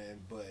things, man.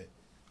 But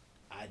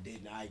I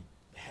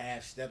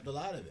half stepped a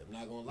lot of it. I'm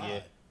not gonna lie. Yeah.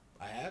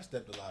 I half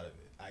stepped a lot of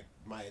it.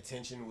 My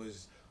attention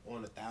was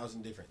on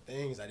 1,000 different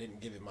things. I didn't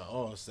give it my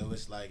all. So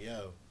it's like,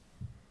 yo,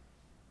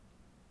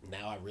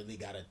 now I really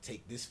gotta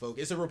take this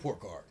focus. It's a report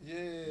card. Yeah.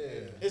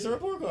 It's a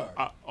report card.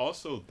 I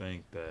also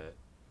think that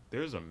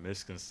there's a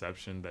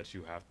misconception that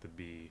you have to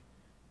be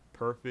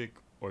perfect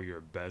or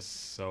your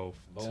best self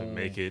to Boom.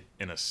 make it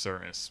in a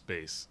certain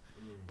space.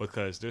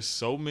 Because there's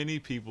so many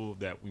people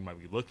that we might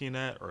be looking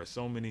at, or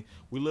so many.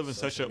 We live in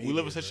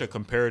such a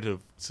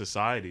comparative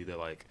society that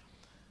like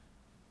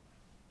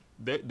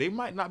they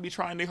might not be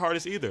trying their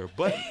hardest either.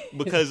 But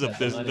because of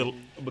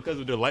because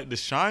of the light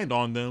that's shined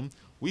on them,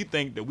 we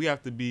think that we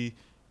have to be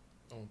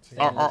On 10.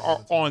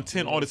 are on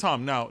 10 all the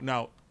time.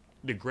 Now,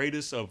 the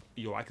greatest of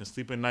I can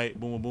sleep at night,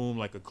 boom, boom, boom,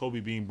 like a Kobe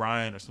Bean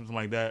Bryant or something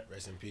like that.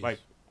 Rest in peace. Like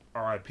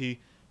R.I.P.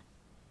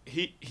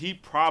 He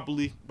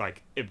probably,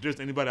 like, if there's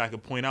anybody I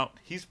could point out,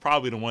 he's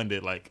probably the one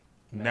that like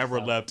never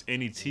up. left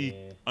any T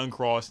Yeah.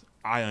 uncrossed,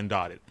 I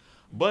undotted.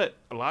 But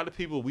a lot of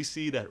people we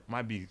see that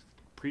might be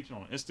preaching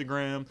on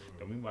Instagram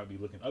that we might be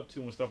looking up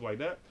to and stuff like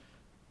that,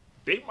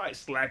 they might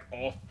slack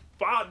off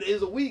 5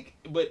 days a week,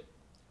 but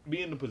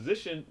be in the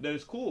position that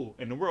is cool.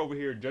 And then we're over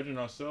here judging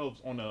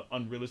ourselves on an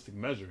unrealistic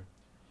measure.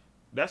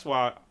 That's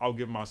why I'll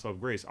give myself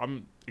grace.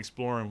 I'm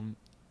exploring,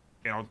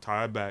 and I'll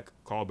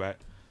call back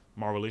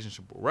my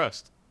relationship with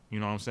rest. You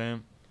know what I'm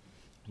saying?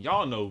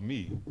 Y'all know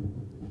me.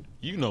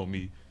 You know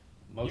me.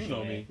 Motion You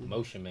know man. me.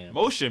 Motion man.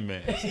 Motion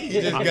man. He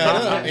just got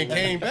up and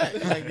came back.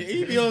 Like,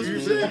 he be on some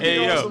shit.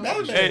 Hey yo.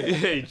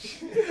 Hey.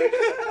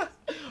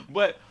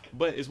 But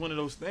it's one of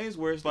those things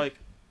where it's like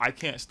I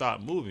can't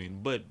stop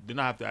moving. But then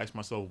I have to ask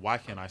myself, why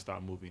can't I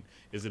stop moving?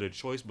 Is it a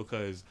choice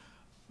because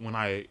when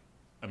I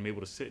am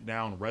able to sit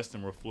down, rest,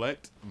 and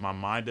reflect, my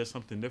mind does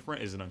something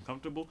different? Is it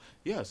uncomfortable?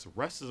 Yes,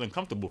 rest is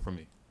uncomfortable for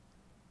me.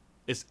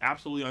 It's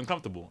absolutely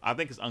uncomfortable. I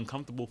think it's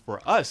uncomfortable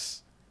for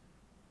us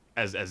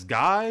as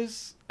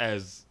guys,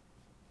 as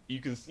you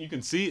can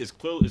see, it's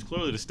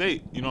clearly the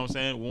state. You know what I'm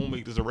saying? We won't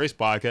make this a race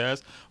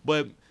podcast,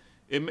 but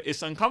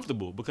it's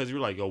uncomfortable because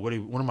you're like, yo, what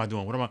am I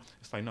doing?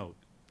 It's like, no,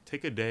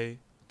 take a day,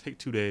 take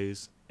 2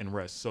 days, and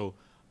rest. So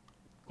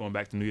going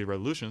back to New Year's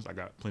resolutions, I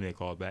got plenty of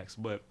callbacks,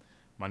 but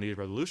my New Year's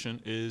resolution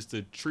is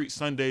to treat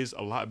Sundays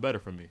a lot better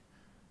for me.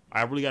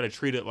 I really got to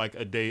treat it like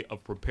a day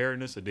of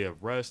preparedness, a day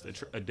of rest,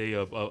 a day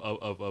of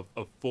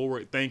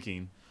forward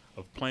thinking,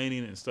 of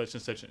planning and such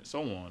and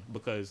so on.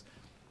 Because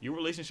your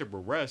relationship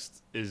with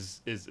rest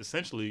is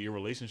essentially your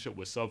relationship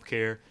with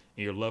self-care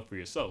and your love for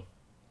yourself.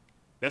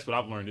 That's what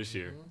I've learned this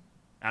year.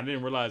 I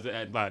didn't realize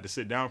that I had to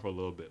sit down for a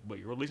little bit. But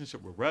your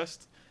relationship with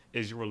rest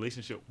is your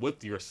relationship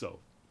with yourself.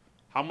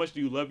 How much do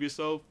you love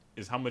yourself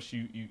is how much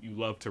you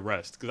love to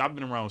rest. Because I've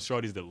been around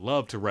shorties that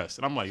love to rest.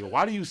 And I'm like, yo,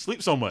 why do you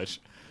sleep so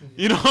much?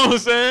 You know what I'm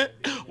saying?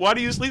 Why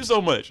do you sleep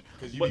so much?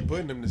 Because you be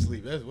putting them to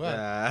sleep. That's why.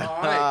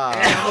 All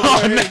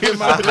right. I'm gonna get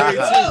my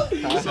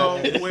grade too.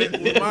 So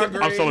with my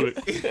grade, I'm selling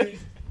it.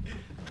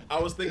 I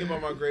was thinking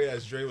about my grade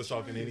as Dre was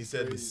talking, and he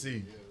said the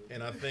C.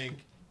 And I think,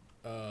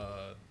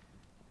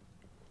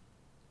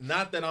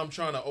 not that I'm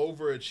trying to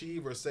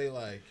overachieve or say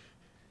like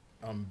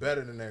I'm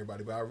better than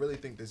everybody, but I really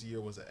think this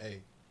year was an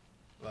A.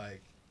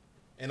 Like,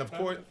 and of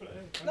course,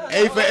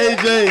 A for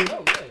AJ.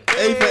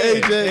 A for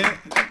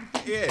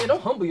AJ. yeah.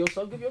 Don't humble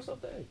yourself. Give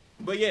yourself the A.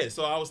 But yeah,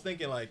 so I was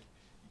thinking like,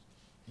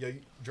 yo,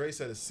 Dre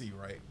said a C,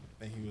 right?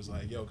 And he was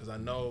like, yo, because I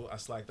know I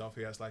slacked off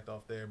here, I slacked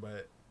off there,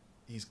 but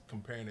he's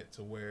comparing it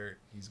to where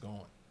he's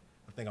going.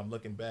 I think I'm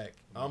looking back.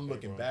 I'm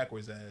looking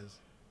backwards as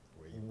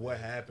what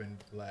happened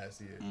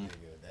last year.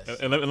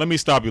 And let me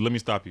stop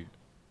you.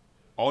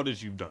 All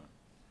that you've done,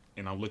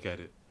 and I look at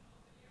it,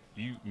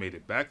 you made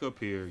it back up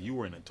here. You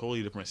were in a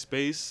totally different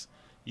space.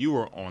 You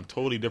were on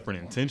totally different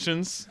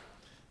intentions.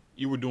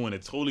 You were doing a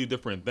totally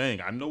different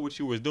thing. I know what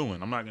you was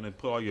doing. I'm not gonna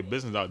put all your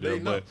business out there,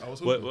 but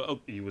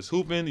you was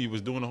hooping. You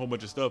was doing a whole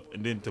bunch of stuff,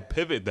 and then to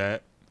pivot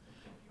that,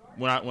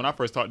 when I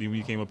first talked to you when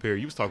you came up here,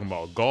 you was talking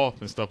about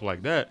golf and stuff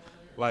like that.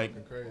 Like,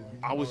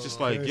 I was just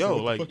like, yo,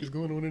 what like, the fuck is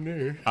going on in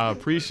there? I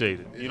appreciate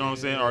it. You know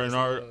what I'm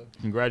saying?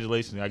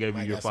 Congratulations. I gave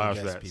you your flowers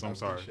for that. So I'm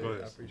sorry. Go I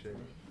ahead. appreciate it.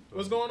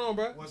 What's going on,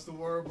 bro? What's the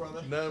word,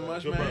 brother? Nothing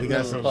much, man. We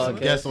got some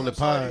guests on the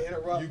pod.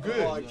 You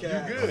good? You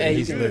good? Hey, you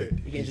He's can,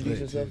 good. you can introduce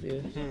yourself, yeah.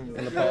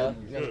 On the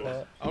pod. You on the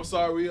pod. I'm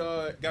sorry we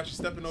got you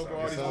stepping over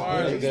all these Really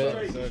wires.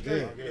 good. So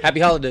good. Happy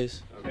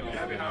holidays.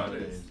 Happy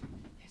holidays.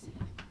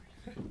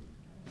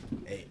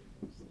 Hey.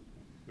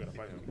 We gotta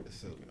fight him.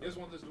 So, You just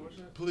want this door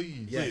shut?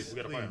 Please. Yes. We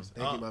gotta fight him.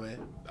 thank you, my man.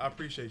 I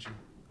appreciate you.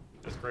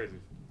 That's crazy.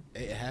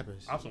 Hey, it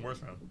happens. I have some worse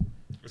for him.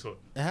 Let's go.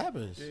 It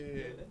happens. Yeah.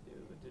 That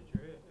dude with the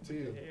drip, with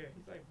Two. the hair,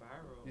 he's like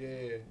viral.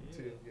 Yeah.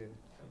 Too. Yeah.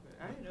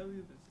 I didn't know he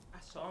was. I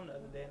saw him the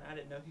other day, and I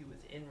didn't know he was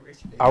in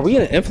Richmond. Are we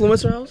in an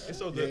influencer house? It's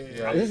so good.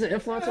 Yeah. Is this an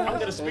influencer I'm house?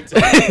 gonna speak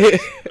to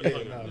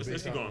him. Nah, Let's big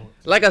keep time. going.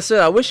 Like I said,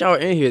 I wish I were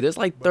in here. There's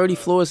like 30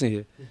 floors in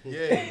here.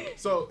 Yeah.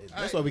 So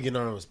That's why we getting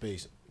our own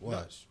space.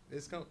 Watch.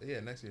 it's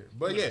next year.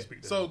 But We're yeah. gonna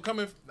speak to So him.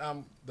 coming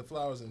the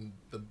flowers and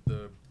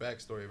the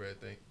backstory of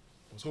everything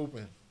was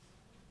hooping.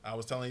 I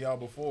was telling y'all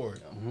before,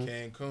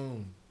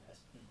 Cancun,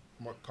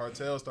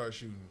 cartel started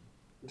shooting,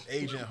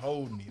 agent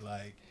hold me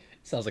like.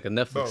 Sounds like a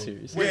Netflix Bro,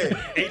 series.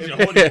 yeah.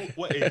 Agent,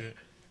 what agent?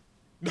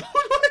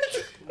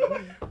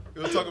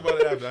 We'll talk about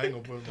it after. I ain't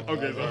gonna put it on.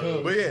 Okay,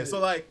 sorry. But yeah, so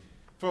like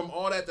from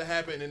all that to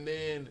happen and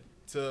then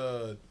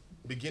to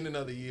beginning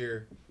of the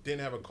year,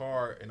 didn't have a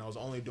car and I was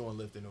only doing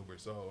Lyft and Uber.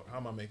 So how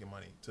am I making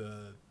money?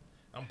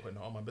 I'm putting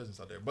all my business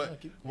out there.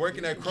 But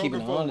working at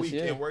Keeping Kroger it for a honest,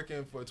 week yeah. and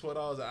working for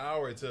 $12 an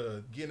hour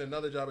to getting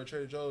another job at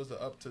Trader Joe's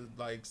to up to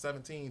like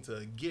 17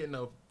 to getting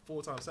a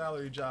full-time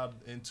salary job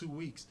in 2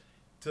 weeks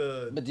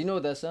to But do you know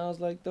what that sounds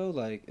like though?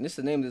 Like, and this is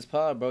the name of this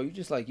pod, bro. You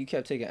just like you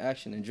kept taking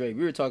action. And Dre,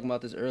 we were talking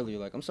about this earlier.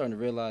 Like, I'm starting to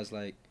realize,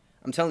 like,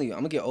 I'm telling you, I'm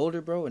gonna get older,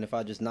 bro. And if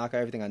I just knock out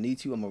everything I need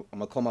to, I'm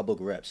gonna call my book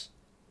reps.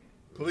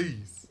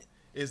 please.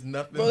 It's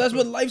nothing. Bro, that's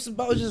what life's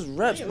about. Is just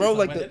reps, bro.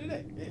 Like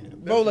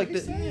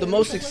the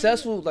most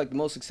successful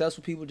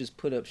people just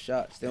put up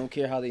shots. They don't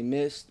care how they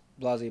missed.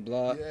 Blah blah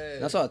blah. Yeah.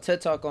 And I saw a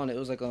TED talk on it. It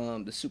was like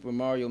the Super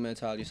Mario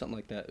mentality, or something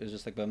like that. It was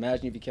just like, but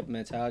imagine if you kept a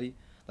mentality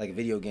like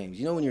video games.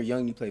 You know, when you're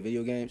young, you play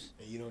video games.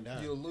 And you don't die.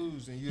 You'll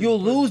lose and You'll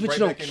lose, but right you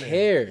don't back in there.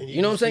 care. And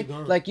You know what I'm just saying? keep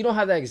going. Like, you don't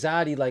have that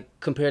anxiety, like,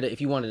 compared to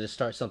if you wanted to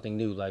start something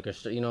new, like, or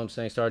you know what I'm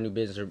saying, start a new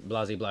business or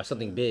blah blah blah,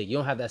 something big. You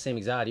don't have that same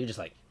anxiety. You're just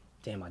like,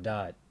 damn, I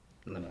died.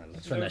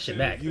 Let's run that shit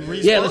back.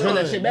 Yeah, let's run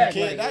that shit back.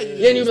 You can't Like, die, you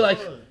yeah, and you'd be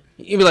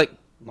just like,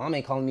 Mom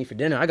ain't calling me for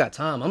dinner. I got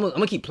time. I'm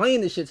gonna keep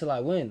playing this shit till I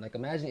win. Like,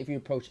 imagine if you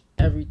approach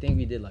everything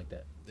we did like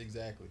that.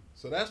 Exactly.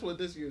 So that's what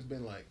this year's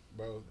been like,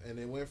 bro. And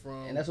it went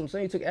from. And that's what I'm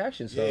saying. You took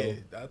action. So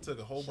Yeah, I took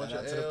a whole bunch Shout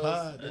of out to the L's.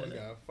 pod, Boy nigga.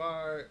 got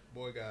fired.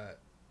 Boy got.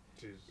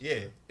 Jeez. Yeah,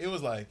 it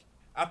was like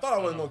I thought I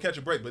wasn't gonna catch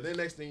a break, but then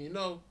next thing you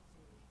know,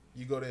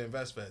 you go to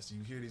Invest Fest,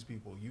 you hear these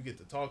people, you get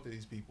to talk to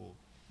these people,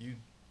 you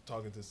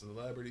talking to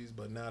celebrities,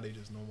 but now they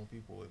just normal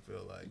people. It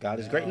feel like God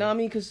is now- great. No, I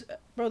mean, cause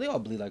bro, they all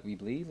bleed like we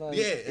bleed. Like,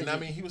 Yeah, and I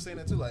mean he was saying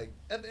that too. Like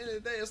at the end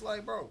of the day, it's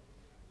like, bro,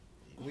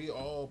 we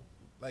all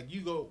like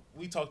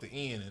we talked to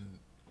Ian and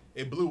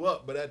it blew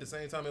up, but at the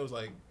same time it was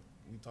like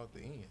we talked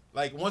to Ian.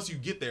 Like once you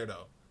get there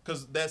though.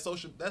 Cause that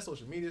social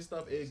media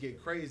stuff, it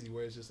get crazy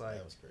where it's just like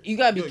That was crazy. you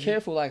gotta be Yo, you-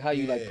 careful, like how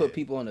you like put Yeah.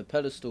 people on a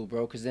pedestal,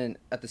 bro. Because then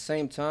at the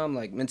same time,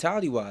 like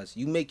mentality wise,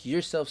 you make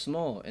yourself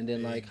small, and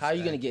then like how you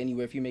gonna Exactly. get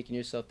anywhere if you're making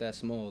yourself that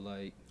small?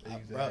 Like Bro,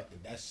 exactly.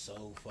 that's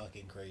so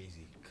fucking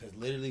crazy. Cause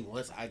literally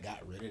once I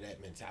got rid of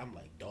that mentality, I'm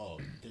like,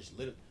 dog, there's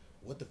literally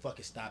what the fuck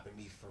is stopping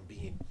me from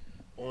being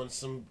on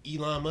some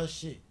Elon Musk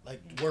shit, like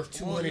worth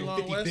Come on,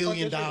 Elon $250 West,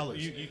 billion fuck that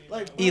dollars. shit. You-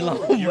 Like bro,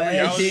 Elon Your West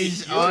reality,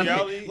 is your on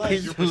reality, it. like, your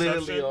He's literally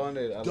perception. on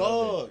it. I love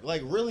dog,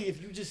 like really,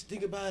 if you just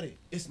think about it,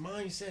 it's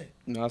mindset.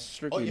 no, it's Oh,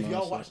 strictly. if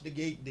y'all mindset. watch the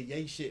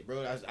Ye shit,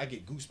 bro, I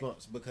get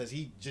goosebumps because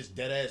he just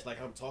dead ass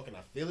like I'm talking.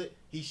 I feel it.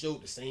 He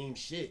showed the same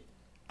shit.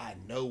 I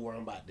know where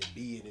I'm about to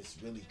be, and it's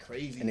really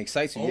crazy And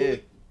excites you, Only- yeah.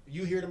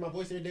 You hear it in my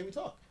voice every day we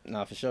talk.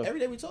 Nah, for sure. Every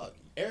day we talk.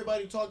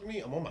 Everybody who talk to me,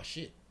 I'm on my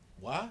shit.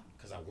 Why?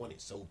 Because I want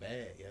it so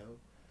bad, yo.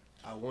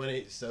 I want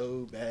it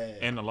so bad.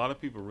 And a lot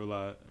of people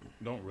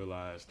don't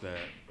realize that.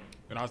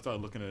 And I started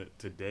looking at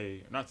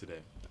today, not today,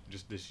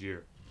 just this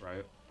year,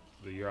 right?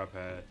 The year I've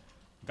had.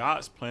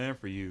 God's plan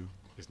for you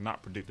is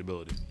not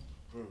predictability.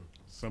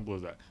 Simple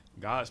as that.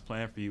 God's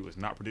plan for you is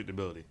not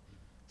predictability.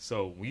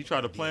 So when you try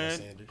to Deion plan,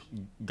 Sanders.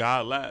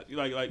 God last.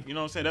 Like you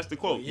know what I'm saying? That's the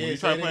quote. Yeah, when you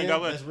say try it to plan, again.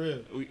 God last. That's real.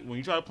 When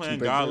you try to plan,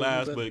 Keep it God real,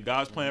 last, brother. but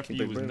God's plan for Keep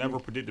you it is real. never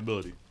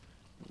predictability.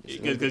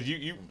 Because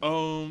you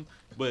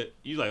but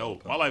you like, oh,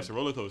 my life's a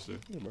roller coaster.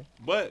 Yeah, bro.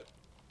 But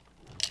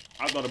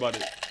I thought about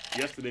it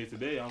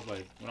today. I was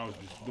like, when I was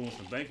just doing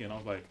some thinking, I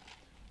was like,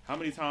 how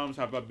many times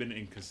have I been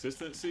in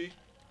consistency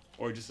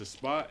or just a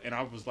spot and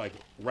I was like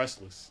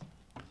restless?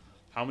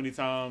 How many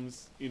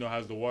times,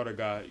 has the water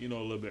got, a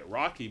little bit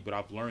rocky, but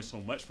I've learned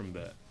so much from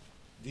that.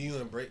 Do you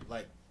embrace,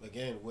 like,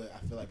 again, what I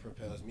feel like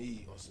propels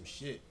me on some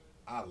shit?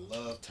 I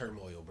love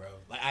turmoil, bro.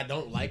 Like, I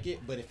don't like it,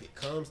 but if it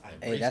comes, I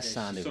embrace Hey, that shit.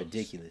 sounded So-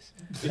 ridiculous.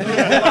 Didn't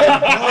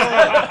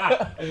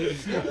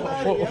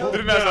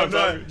that sound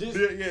tough? Just-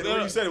 Yeah, the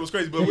way you said it was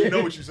crazy, but we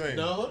know what you're saying.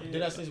 No,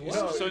 did I say what?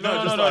 So just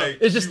no. like,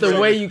 It's just the ready-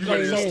 way you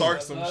ready came to in.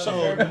 start some Oh, shit.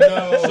 no,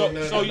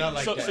 not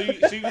like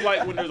that. So you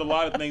like when there's a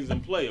lot of things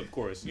in play, of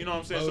course. You know what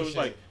I'm saying? So it's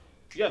Motion. like,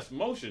 yes,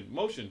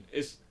 motion.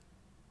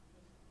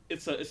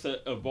 It's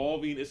a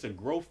evolving. It's a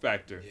growth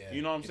factor. Yeah.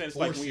 You know what I'm It saying? It's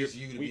like when you're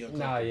forces you to be when,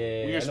 uncomfortable. Nah, yeah. when I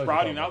you're know what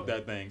sprouting talking out about.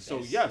 that thing. So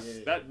That's- yes,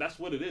 yeah. that's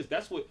what it is.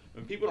 That's what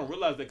when people don't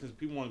realize that because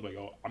people want to be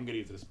like, oh, I'm gonna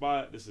get to the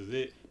spot. This is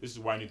it. This is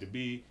where I need to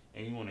be,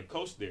 and you want to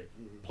coast there.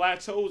 Mm-hmm.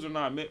 Plateaus are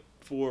not meant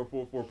for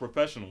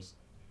professionals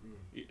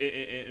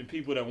and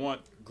people that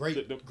want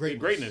Great- the greatness.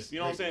 greatness. You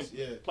know what I'm saying?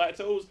 Greatness, yeah.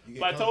 Plateaus, You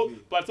get comfy.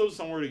 plateaus are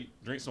somewhere to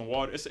drink some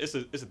water. It's a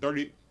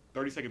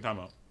 30-second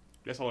timeout.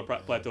 That's all a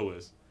plateau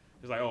is.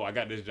 It's like, oh, I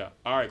got this job.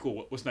 All right,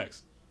 cool. What's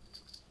next?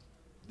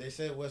 They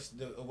said what's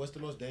the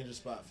most dangerous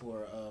spot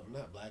for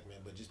not black men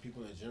but just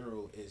people in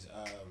general is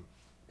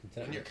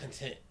when you're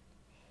content,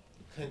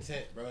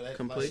 bro. That's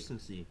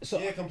Complacency. So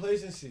yeah,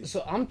 complacency.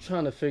 So I'm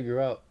trying to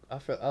figure out. I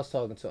was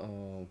talking to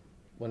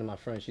one of my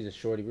friends. She's a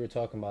shorty. We were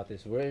talking about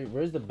this.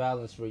 Where's the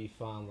balance where you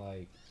find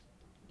like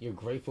you're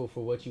grateful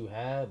for what you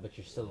have, but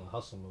you're still in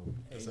hustle mode?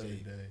 That's every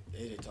day.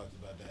 They talked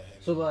about that. heavy.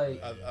 So,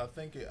 like- I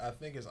think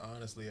it's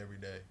honestly every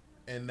day,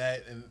 and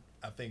I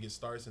think it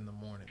starts in the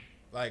morning.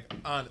 Like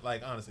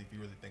honestly, if you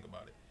really think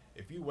about it,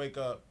 if you wake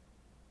up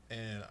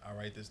and I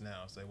write this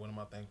now, say what am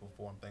I thankful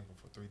for? I'm thankful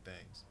for 3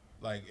 things.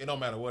 Like it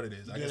don't matter what it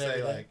is. I You can do that say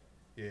every day? like,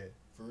 yeah,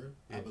 for real,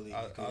 yeah. I believe.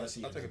 I'll, it, 'cause I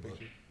see I'll it take a in the book.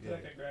 picture.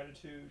 Like a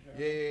gratitude.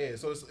 Yeah.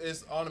 So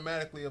it's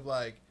automatically of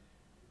like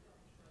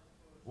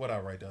what I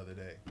write the other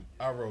day.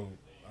 I wrote.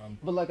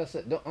 But like I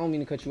said, I don't mean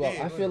to cut you off.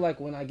 Yeah, I go feel ahead. like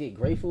when I get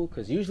grateful,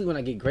 because usually when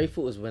I get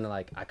grateful is when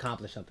like I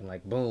accomplish something.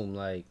 Like boom,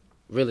 like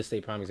real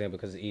estate prime example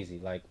because it's easy.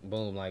 Like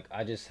boom, like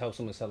I just helped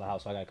someone sell a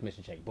house, so I got a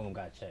commission check. Boom,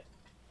 got a check.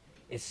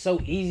 It's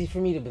so easy for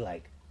me to be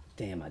like,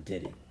 damn, I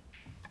did it.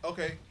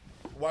 Okay,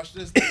 watch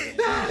this.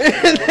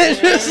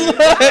 It's just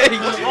like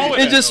wrong with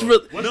it's that, just though? real.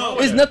 What's wrong with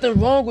There's that? nothing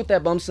wrong with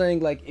that, but I'm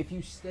saying like if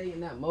you stay in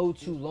that mode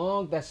too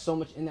long, that's so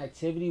much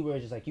inactivity where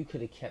it's just like you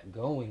could have kept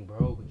going,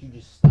 bro, but you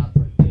just stopped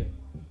right there.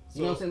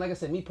 You know what I'm saying? Like I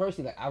said, me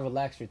personally, like I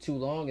relax for too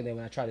long, and then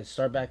when I try to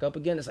start back up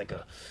again, it's like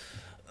a.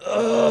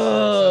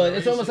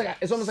 It's almost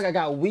like I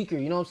got weaker.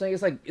 You know what I'm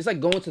saying? It's like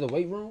going to the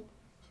weight room.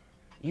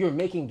 You're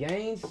making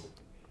gains.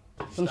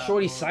 Some Stop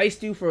shorty going.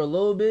 sized you for a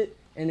little bit,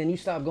 and then you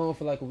stop going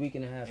for like a week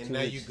and a half. And 2 now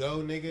weeks. you go,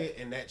 nigga,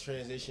 and that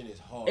transition is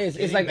hard. It's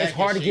Getting like- back it's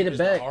hard in to get shape it is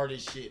back. The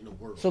hardest shit in the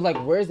world. So like,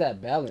 where's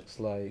that balance?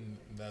 Like,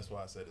 That's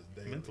why I said it's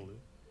daily. Mentally.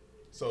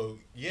 So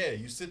yeah,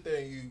 you sit there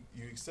and you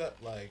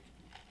accept like,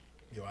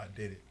 yo, I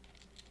did it.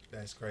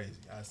 That's crazy.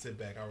 I sit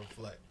back, I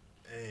reflect.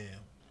 Damn,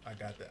 I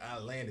got that. I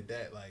landed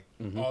that. Like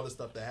Mhm. all the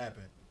stuff that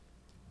happened.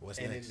 What's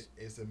And next?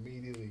 it's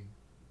immediately,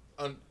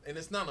 and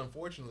it's not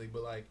unfortunately,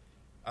 but like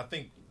I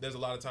think there's a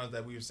lot of times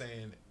that we were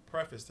saying.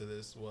 Preface to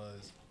this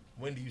was,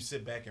 when do you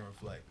sit back and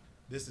reflect?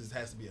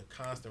 Has to be a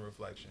constant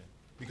reflection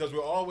because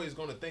we're always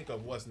going to think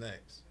of what's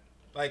next.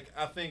 Like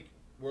I think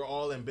we're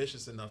all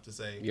ambitious enough to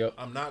say, Yep.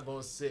 I'm not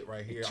going to sit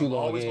right here. Too I'm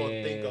long, always going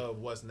yeah. to think of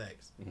what's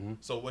next. Mhm.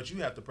 So what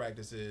you have to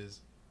practice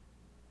is,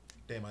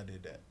 damn, I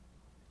did that.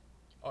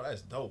 Oh,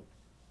 that's dope.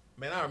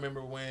 Man, I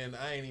remember when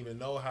I ain't even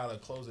know how to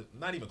close it,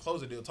 not even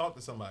close a deal, talk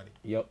to somebody.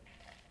 Yep.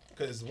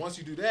 Because once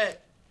you do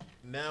that,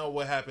 now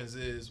what happens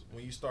is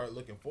when you start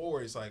looking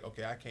forward, it's like,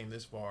 okay, I came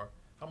this far.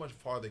 How much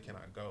farther can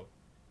I go?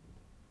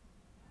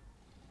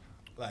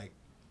 Like,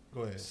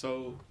 go ahead.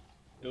 So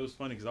it was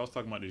funny because I was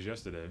talking about this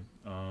yesterday,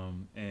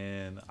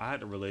 and I had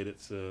to relate it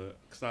to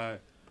because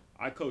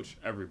I coach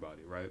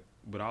everybody, right?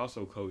 But I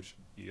also coach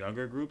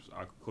younger groups.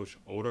 I coach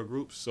older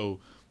groups. So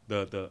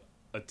the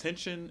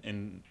attention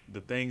and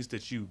the things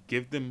that you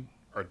give them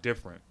are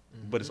different,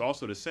 but it's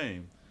also the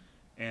same.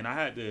 And I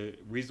had to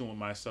reason with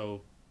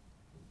myself,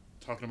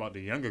 talking about the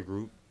younger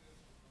group,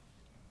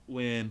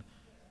 when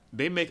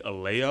they make a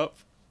layup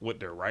with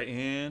their right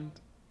hand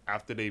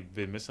after they've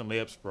been missing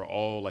layups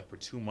for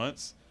 2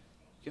 months,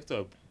 you have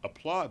to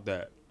applaud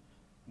that.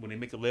 When they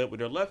make a layup with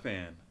their left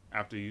hand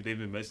after they've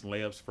been missing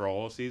layups for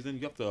all season,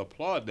 you have to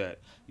applaud that.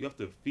 You have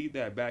to feed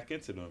that back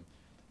into them.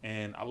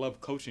 And I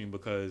love coaching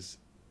because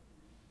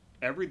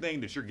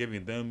everything that you're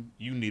giving them,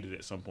 you needed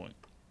at some point.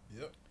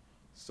 Yep.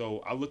 So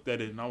I looked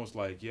at it and I was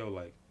like, yo,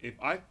 like if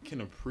I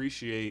can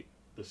appreciate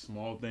the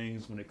small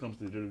things when it comes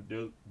to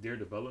their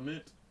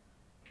development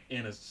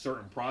in a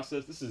certain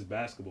process, this is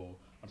basketball.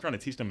 I'm trying to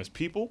teach them as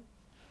people,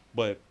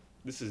 but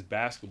this is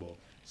basketball.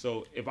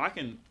 So if I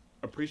can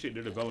appreciate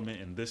their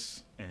development in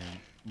this and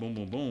boom,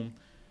 boom, boom,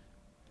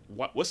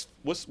 what's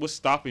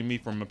stopping me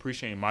from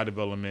appreciating my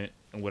development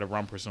and whatever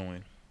I'm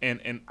pursuing?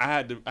 And I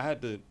had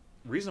to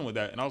reason with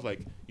that, and I was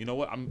like, you know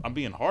what? I'm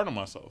being hard on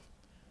myself.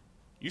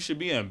 You should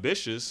be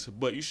ambitious,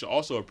 but you should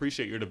also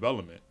appreciate your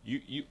development.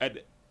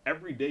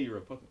 Every day you're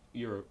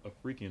a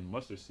freaking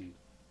mustard seed.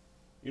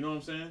 You know what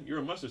I'm saying? You're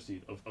a mustard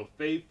seed of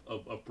faith,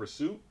 of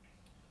pursuit.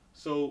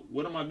 So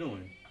what am I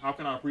doing? How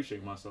can I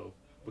appreciate myself?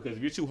 Because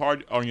if you're too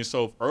hard on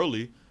yourself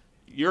early,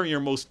 you're in your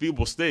most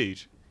feeble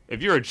stage.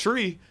 If you're a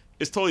tree,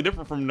 it's totally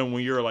different from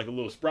when you're like a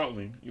little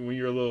sproutling. When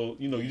you're a little,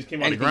 you just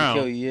came out of the Anything ground.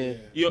 kill you,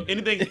 yeah.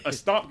 Anything, a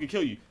stomp can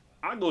kill you.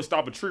 I go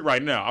stop a tree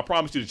right now. I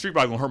promise you, the tree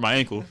probably gonna hurt my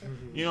ankle.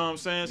 You know what I'm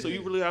saying? So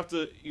you really have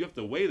to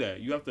weigh that.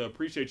 You have to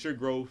appreciate your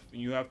growth,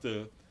 and you have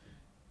to.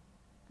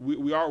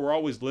 We're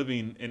always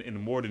living in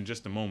more than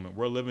just a moment.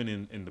 We're living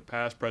in the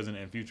past, present,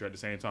 and future at the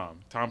same time.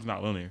 Time's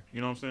not linear.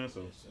 You know what I'm saying?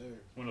 So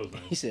one of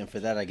those He things. said, for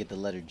that I get the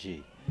letter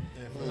G.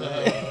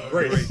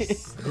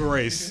 Grace.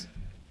 Grace.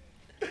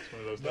 It's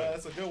one of those No,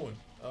 things. that's a good one.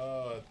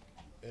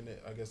 And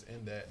I guess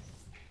in that,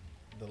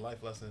 the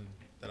life lesson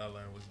that I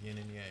learned was yin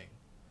and yang.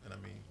 And I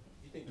mean,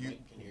 You think the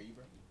mic can hear you,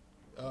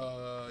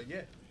 bro?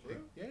 yeah.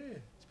 Yeah.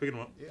 Speaking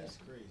of, Yeah. That's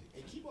crazy.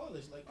 And keep all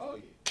this like. Oh,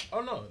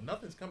 oh no,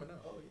 nothing's coming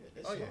out. Oh yeah,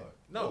 that's Oh, yeah. hard.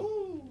 No.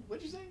 Ooh,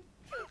 what'd you say?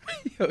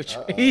 Yo,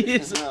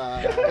 trees.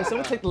 Hey,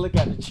 someone take a look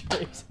at the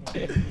trace.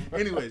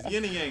 Anyways,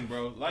 yin and yang,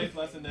 bro. Life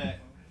lesson that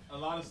a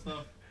lot of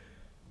stuff,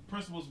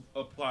 principles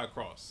apply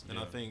across. And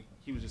I think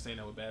he was just saying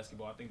that with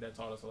basketball. I think that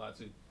taught us a lot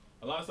too.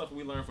 A lot of stuff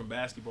we learned from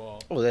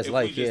basketball. Oh, that's if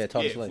life, we just, yeah, it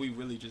taught us if life. we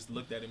really just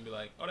looked at it and be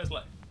like, oh, that's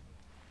life.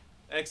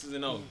 X's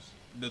and O's.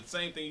 The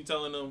same thing you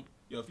telling them,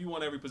 yo, if you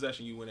won every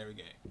possession, you win every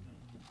game.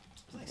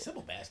 It's like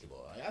simple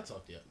basketball. Like, I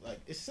talk to you. Like,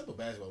 it's simple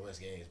basketball wins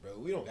games, bro.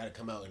 We don't got to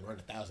come out and run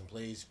 1,000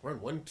 plays. Run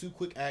 1-2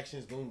 quick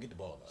actions, boom, get the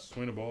ball up.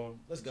 swing the ball.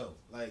 Let's go.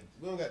 Like,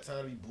 we don't got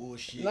time to be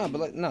bullshit.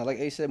 Like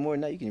Ace said, more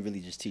than that, you can really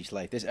just teach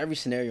life. There's every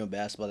scenario in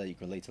basketball that you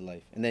can relate to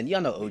life. And then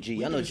y'all know OG, We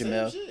y'all know do the same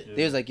Jamel. shit.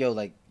 There's like, yo,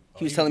 like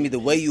he was you telling me do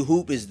the way this. you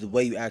hoop is the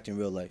way you act in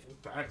real life.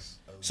 Facts.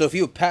 So if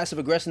you're passive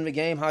aggressive in the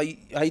game, how you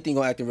think you're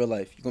gonna act in real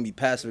life? You're gonna be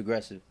passive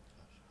aggressive.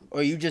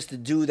 Or you just a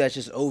dude that's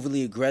just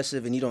overly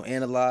aggressive and you don't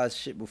analyze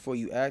shit before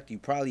you act. You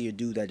probably a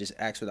dude that just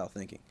acts without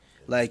thinking.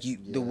 Like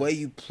the way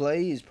you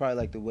play is probably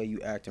like the way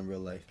you act in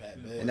real life.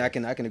 Pat Bev. And I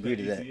can agree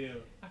to that. Yeah,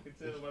 I can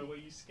tell by the way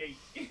you skate.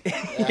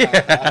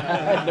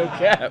 No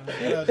cap.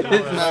 Shout out It's to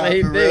the Ron.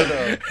 same for real,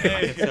 thing.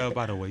 I can tell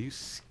by the way you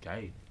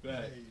skate.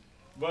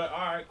 But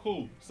all right,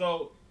 cool.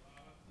 So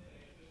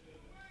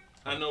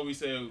I know we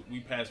said we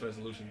passed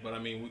resolution, but I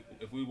mean,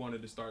 if we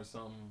wanted to start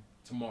something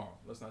tomorrow,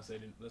 let's not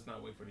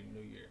wait for the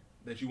new year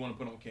that you want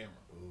to put on camera.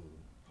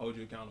 Hold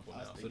you accountable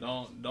now. So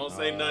don't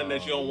say nothing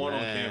that you don't want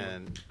on camera,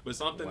 Man. but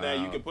something that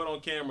you can put on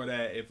camera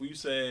that if you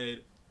say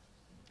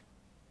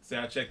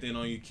I checked in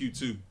on you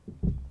Q2,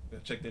 I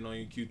checked in on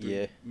you Q3,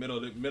 Yeah.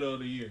 middle of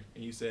the year,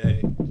 and you say,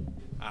 hey,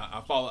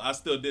 I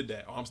still did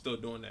that, or I'm still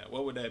doing that.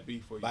 What would that be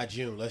for you? By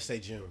June, let's say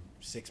June,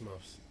 6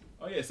 months.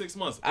 Oh yeah, 6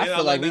 months. I And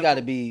feel like we that- got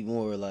to be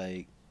more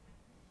like.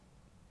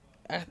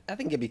 I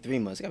think it'd be 3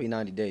 months. It gotta be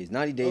 90 days.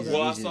 90 days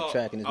Well, is easy to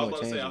track and I was there's no about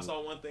to say, I change.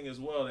 saw one thing as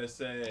well that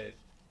said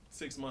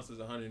 6 months is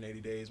 180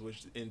 days,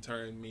 which in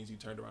turn means you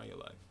turned around your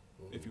life.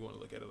 if you want to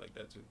look at it like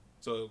that too.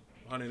 So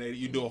 180,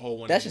 you do a whole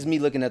one. That's just me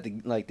looking at the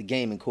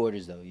game in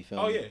quarters though. You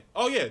feel me?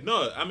 Oh yeah.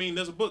 No, I mean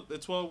there's a book, the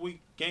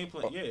 12-week game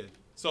plan. Yeah.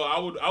 So I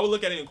would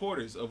look at it in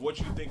quarters of what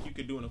you think you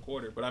could do in a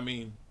quarter. But I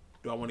mean,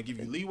 do I want to give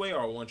you leeway or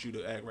I want you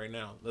to act right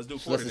now? Let's do a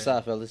quarter. Let's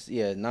decide, fellas.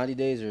 Yeah, 90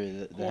 days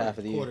or the half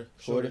of the year.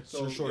 Quarter.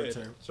 So short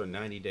term. So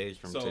 90 days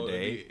from so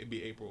today. it'd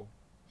be April.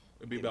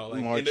 It'd be about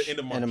like March, end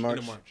of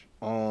March.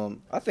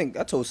 I think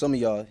I told some of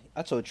y'all.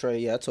 I told Trey.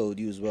 Yeah, I told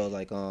you as well.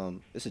 Like,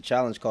 it's a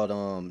challenge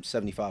called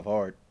 75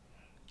 hard.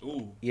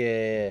 Ooh.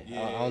 Yeah.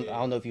 I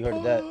don't know if you heard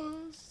of that.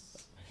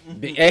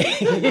 We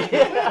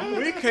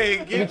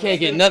can't We can't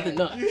get nothing.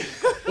 No.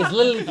 It's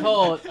literally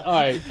called. All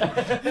right.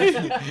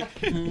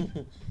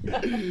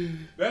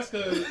 That's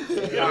because.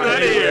 Get him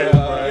out of here.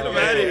 Get him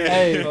out of here.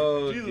 Hey.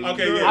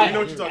 Okay, yeah, you know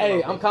what you're talking Hey,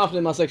 about. I'm confident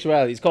in my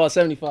sexuality. It's called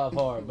 75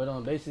 hard,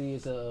 but basically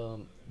it's a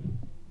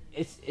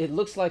it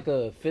looks like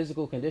a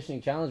physical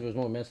conditioning challenge, but it's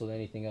more mental than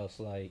anything else.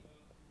 Like,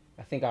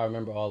 I think I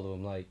remember all of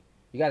them. Like,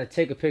 you got to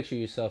take a picture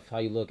of yourself how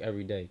you look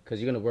every day because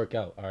you're gonna work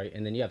out, all right?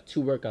 And then you have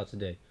 2 workouts a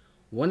day.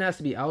 One has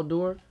to be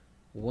outdoor,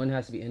 one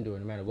has to be indoor,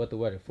 no matter what the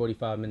weather.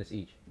 45 minutes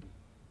each,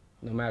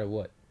 no matter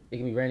what. It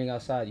can be raining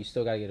outside, you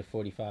still gotta get a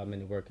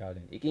 45-minute workout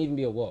in. It can even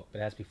be a walk, but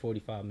it has to be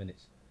 45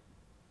 minutes.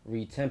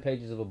 Read 10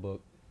 pages of a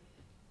book.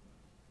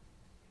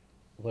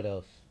 What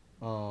else?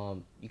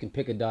 You can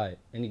pick a diet,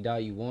 any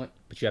diet you want,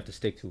 but you have to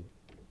stick to it.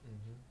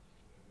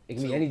 It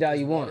can be any diet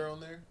you want, Water on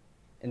there?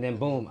 and then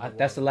boom,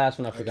 that's the last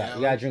one I forgot.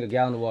 You gotta drink a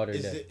gallon of water a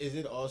Is day.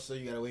 it also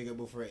you gotta wake up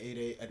before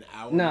an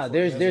hour? Nah,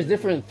 before you there's have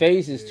different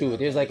phases to it.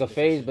 There's like a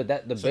phase, but the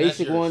So that's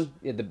basic yours.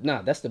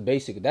 one, that's the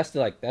basic. That's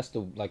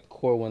the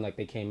core one like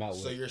they came out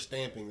So with. you're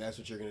stamping. That's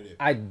what you're gonna do.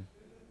 I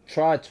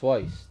tried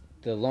twice.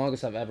 The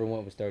longest I've ever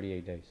went was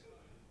 38 days.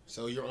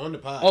 So you're on the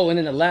pod. Oh, and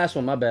then the last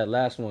one, my bad.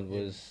 Last one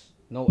was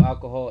no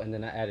alcohol, and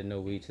then I added no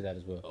weed to that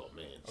as well. Oh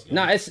man.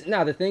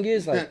 Nah, the thing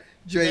is like.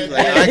 Dre's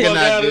like, I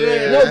cannot do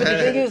it. No, but the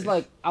thing is,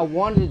 like, I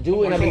wanted to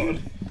do it.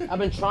 And I've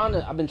been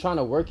trying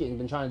to work it and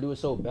been trying to do it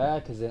so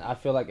bad because then I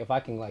feel like if I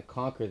can like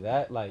conquer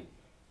that, like,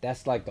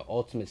 that's like the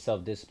ultimate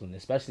self discipline,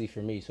 especially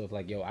for me. So if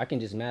like, yo, I can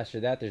just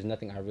master that, there's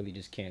nothing I really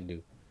just can't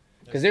do.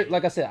 Because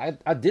like I said,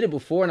 I did it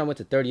before and I went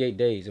to 38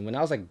 days, and when I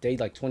was like day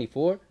like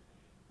 24,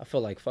 I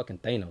felt like fucking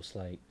Thanos.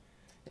 Like,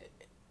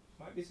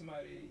 Might be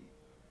somebody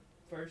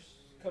first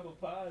couple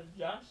pods.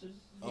 Josh's.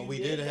 Oh, we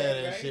did have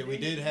that right? shit. We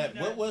Didn't did he have.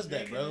 not What was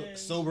that, drinking bro? and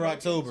Sober smoking?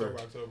 October.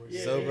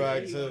 Yeah, Sober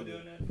he was October.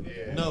 doing that.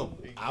 Yeah. No,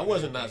 I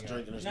wasn't not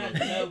drinking or Not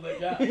smoking. no, but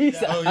Josh. he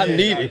said, Oh, I yeah,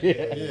 need Josh,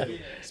 it. yeah.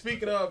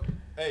 Speaking of,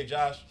 hey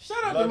Josh,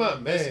 Shout out to love my you.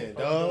 man, Listen, hope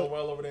you're dog. doing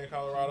well over there in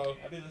Colorado.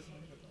 I be listening.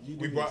 You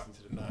We do brought.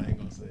 listen to Nah, I ain't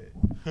gonna say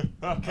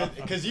it.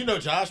 Because you know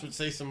Josh would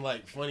say some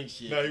like funny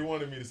shit. No, he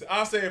wanted me to say.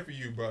 I'll say it for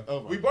you, bro.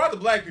 Oh, my we God. brought the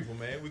black people,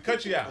 man. We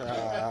cut you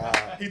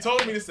out. He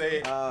told me to say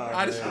it.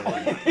 I just.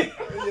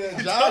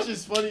 Yeah, Josh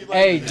is funny. Like,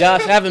 Hey,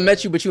 Josh, I haven't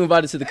met you, but you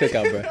invited to the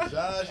cookout, bro.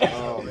 Josh is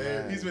Oh, hilarious.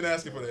 man. He's been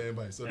asking for the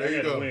invite, so I there you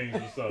got the go. wings.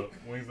 What's up?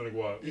 Wings of the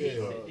guap. Yeah.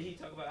 What's up? Did he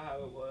talk about how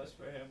it was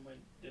for him with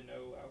the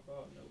no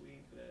alcohol, no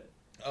weed for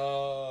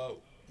that?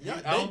 Yeah,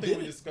 I don't they think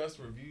we did it. discussed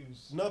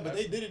reviews. No, but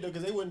they did it though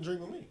because they wouldn't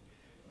drink with me.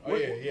 Oh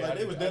yeah, yeah. Like, I they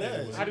did- was I dead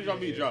did. ass. How did y'all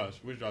meet Josh?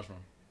 Where's Josh from?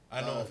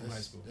 I know him from high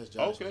school. That's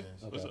Josh. Okay. man.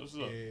 What's up? What's up?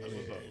 Yeah, What's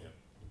up?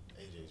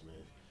 AJ's man.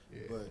 Yeah.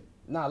 But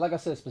Nah, like I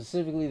said,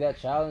 specifically that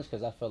challenge,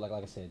 because I felt like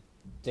I said,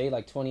 day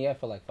like 20, I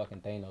felt like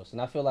fucking Thanos.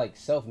 And I feel like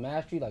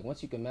self-mastery, like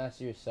once you can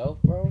master yourself,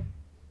 bro,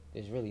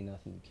 there's really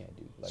nothing you can't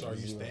do. Like, So are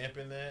you zero.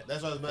 stamping that?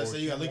 that's what I was about to Or say.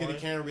 You gotta look at the Q1?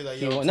 camera and be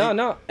like, You yo, want- take-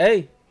 no,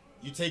 hey,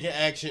 you taking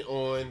action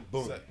on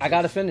boom. So- I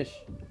gotta finish.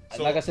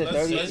 So like I said,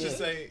 let's, 30. let's just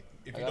say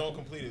if I you got don't you.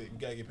 complete it, you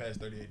gotta get past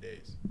 38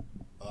 days.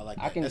 I like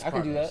I that. can- That's I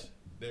can do progress. that.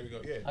 There we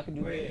go. Yeah. I can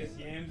do Wait, that. is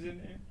yams in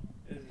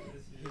there?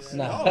 Is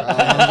Nah.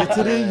 Get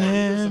to the Some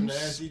yams.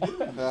 nasty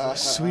dude.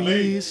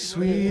 Sweet,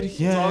 sweet,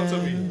 yeah. Talk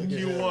to me.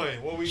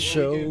 Q1. What we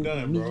getting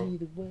done, bro? me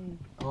the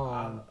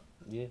way.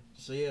 Yeah.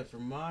 So yeah, for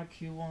my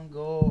Q1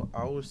 goal,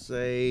 I would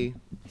say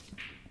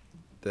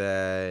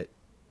that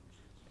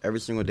every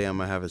single day I'm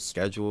gonna have a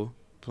schedule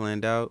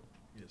planned out,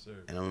 Yes, sir.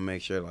 and I'm gonna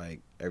make sure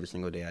like every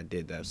single day I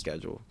did that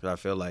schedule. Cause I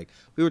feel like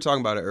we were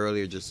talking about it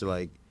earlier, just to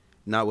like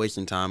not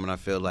wasting time. And I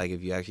feel like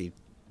if you actually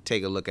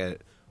take a look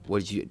at what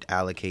did you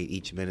allocate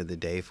each minute of the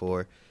day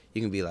for,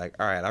 you can be like,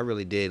 all right, I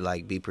really did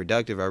like be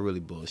productive. I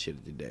really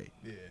bullshitted today.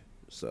 Yeah.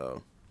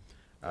 So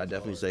I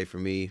definitely say for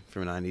me,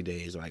 for 90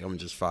 days, like I'm gonna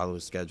just follow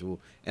a schedule.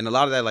 And a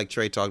lot of that, like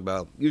Trey talked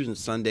about, using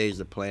Sundays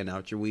to plan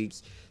out your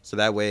weeks. So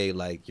that way,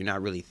 like, you're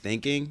not really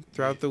thinking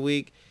throughout the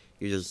week.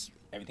 You're just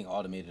Everything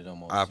automated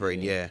almost.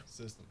 operating, yeah.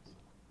 Systems.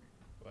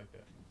 Like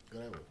that. Go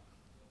that way.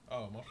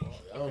 Oh, my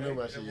fault. I don't know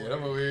my Okay, shit never yet. I'm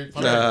mind. over here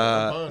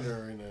Nah.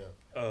 pondering right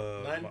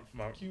now. 90,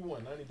 My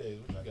Q1, 90 days.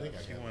 What you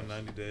got? Q1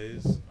 90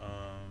 days.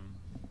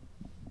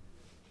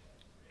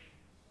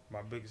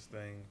 My biggest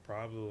thing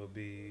probably would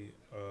be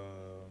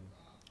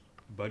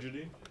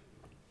budgeting.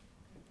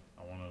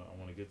 I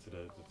wanna get to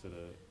the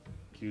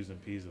Q's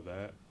and P's of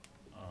that,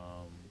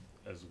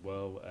 as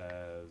well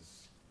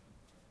as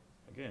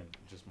again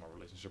just my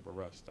relationship with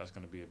Russ. That's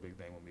gonna be a big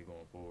thing with me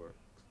going forward.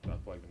 I feel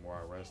like the more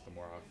I rest, the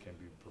more I can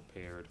be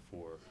prepared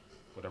for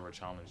whatever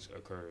challenge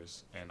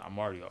occurs. And I'm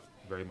already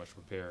very much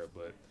prepared,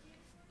 but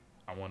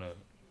I want to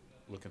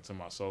look into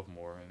myself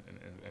more and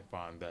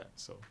find that.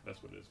 So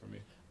that's what it is for me.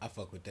 I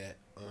fuck with that.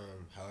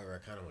 However,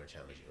 I kind of want to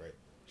challenge you, right?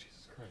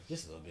 Jesus Christ.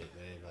 Just a little bit,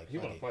 man. Like, You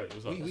want to fuck it. fight?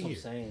 What's up? We That's what I'm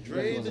here. saying.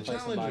 Dre You guys the wanna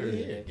fight somebody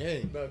challenger. today.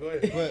 Yeah. No, go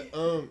ahead.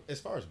 But as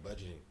far as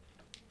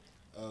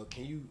budgeting,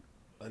 can you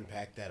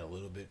unpack that a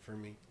little bit for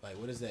me? Like,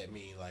 what does that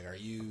mean? Like, are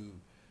you?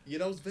 Yeah,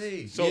 that was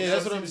vague. So- Yeah,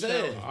 that's what I'm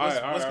saying.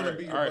 What's going to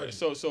be your all right. budget?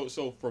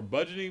 So for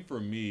budgeting for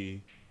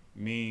me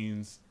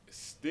means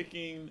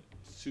sticking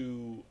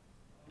to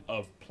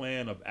a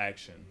plan of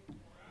action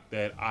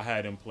that I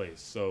had in place.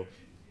 So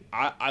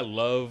I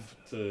love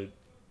to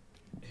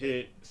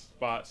hit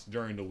spots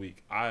during the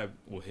week. I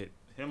will hit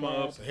him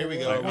up. So here we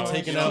go. Like, We're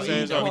taking you know out. what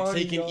I'm saying? Are So-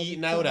 we taking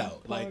eating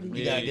out? Like,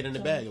 we gotta get in the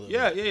bag a little.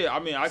 Yeah, bit. yeah. I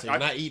mean, So you're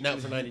not eating out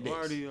for 90 days.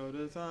 Party all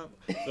the time.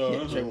 So,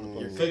 You're so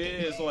cooking.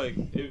 yeah, it's like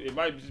it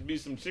might just be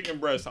some chicken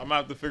breast. I'm gonna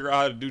have to figure out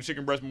how to do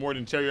chicken breast more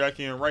than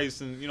teriyaki and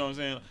rice, and you know what I'm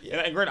saying. Yeah.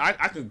 And granted,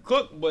 I can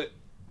cook, but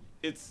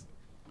it's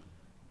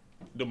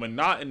the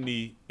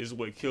monotony is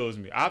what kills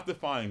me. I have to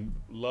find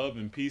love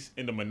and peace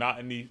in the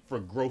monotony for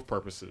growth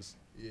purposes.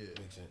 Yeah.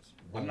 Makes sense.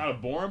 I'm not a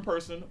boring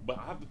person, but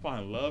I have to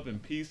find love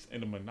and peace in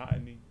the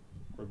monotony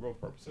for growth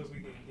So purposes. we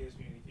can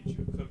get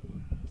you a cookbook.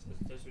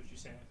 That's what you're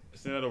saying.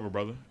 Send that over,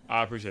 brother.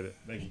 I appreciate it.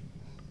 Thank you.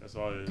 That's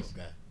all it is.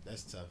 Okay,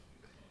 that's tough.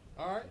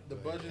 All right. The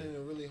budget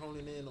and really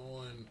honing in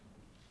on.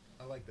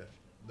 I like that.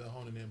 The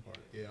honing in part.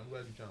 Yeah, I'm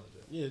glad you challenged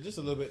that. Yeah, just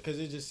a little bit because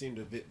it just seemed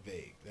a bit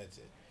vague. That's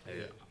it.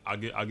 Hey, I'll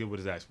get what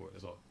is asked for.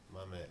 That's all.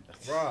 My man.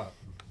 Rob.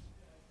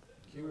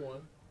 Q1.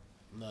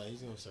 Nah,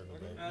 he's gonna circle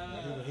back.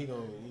 Uh, he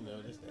gonna, you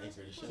know, that's the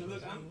anchor of the show. So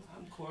look, I'm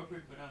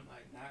corporate, but I'm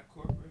like not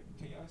corporate.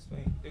 Can y'all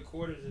explain? The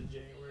quarters of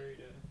January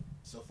to.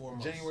 So 4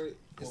 months. January.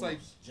 It's 4 like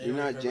months. You're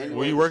not January.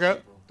 Where you work at?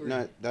 April.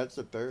 No, that's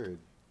the third.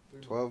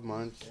 12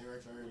 months.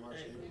 January, February, March,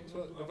 Hey,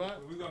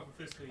 April. we going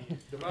for fiscal year.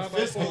 divide by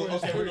Fiscal. 4 is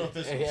Okay, we're 3. doing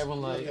fiscal. Hey,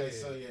 everyone like- Okay,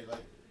 so yeah, like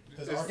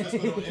because our fiscal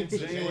don't end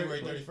until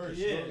January 31st.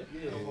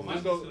 Yeah. Well, my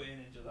Let's go. fiscal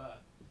end in July.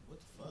 What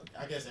the fuck?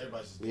 I guess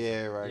everybody's just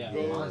Yeah, right. Yeah.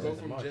 Go, Mine's go in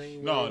from March.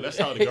 January. No, that's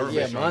how the government.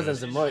 Yeah, showing mine's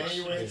is. in March.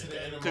 January to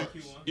the end of March.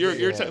 You're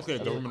Yeah, technically a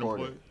that's a government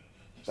quarter. employee.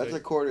 That's a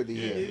quarter of the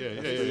Yeah, year. yeah,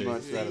 That's yeah, 3 yeah,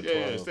 months out of yeah,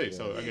 12. state.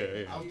 So I get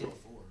it. I was Yeah. doing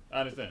 4. I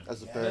understand. That's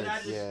the But third. I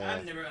just, Yeah.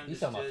 I've never You talking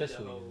about understood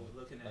fiscal the year. whole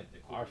looking at the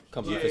Our quarters.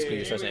 company Yeah, fiscal yeah,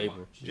 year starts in January,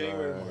 April. March.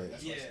 January, Right.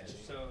 March. Yeah,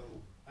 so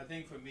I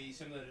think for me,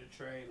 similar to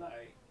Trey,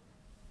 like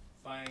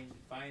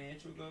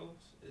financial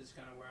goals is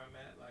kind of where I'm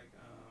at. Like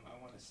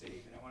I want to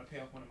save and I want to pay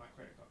off one of my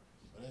credit cards,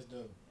 But that's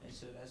dope. and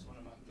so that's one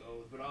of my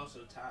goals. But also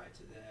tied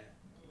to that,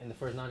 In the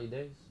first 90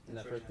 days? In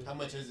that first How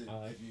much is it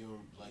Alright. if you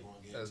like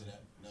want to get into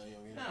that? No, you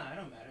don't get it. nah, it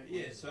don't matter.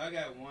 Yeah, so I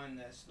got one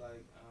that's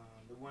like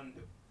the one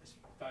that's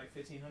probably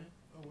 1,500.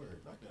 Oh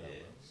word, knock that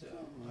Yeah, out, so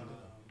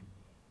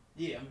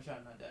yeah, I'm trying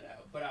to knock that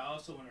out. But I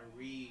also want to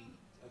read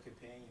a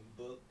companion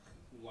book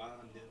while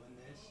I'm doing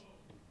this.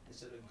 And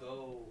so the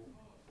goal,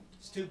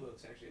 it's 2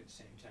 books actually at the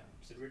same time.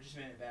 So The Richest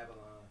Man in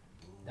Babylon.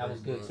 That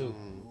was good too.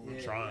 Yeah,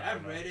 trying,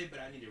 I've man. read it,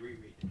 but I need to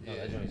reread it. No,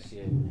 that joint's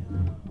yeah.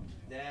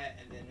 That,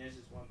 and then there's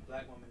this one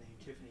black woman named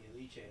Tiffany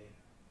Aliche.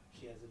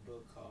 She has a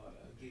book called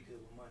Get Good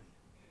with Money.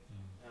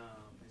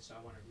 And so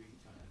I want to read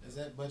kind of. Is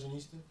that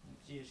Budgetnista?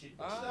 Yeah, she.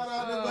 Shout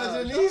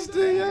out to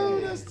Budgetnista,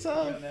 yo, that's You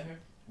tough. ever met her?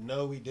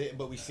 No, we didn't,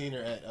 but we seen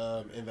her at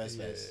Invest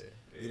Fest.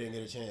 We didn't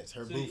get a chance.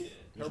 Her So, booth yeah.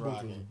 was Her booth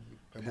rocking.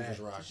 Her booth was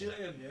So rocking. she's like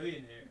a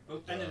millionaire.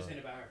 But I never seen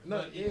about her. No,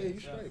 But, yeah, you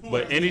so- straight.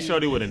 But any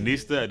shorty with a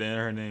Nista at the end of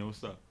her name,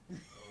 what's up? Oh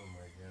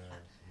my god,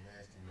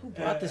 Who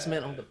nasty. brought this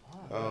man on the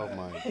pod? Oh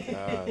my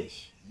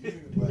gosh.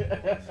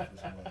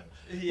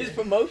 His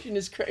promotion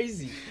is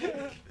crazy.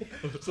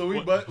 So we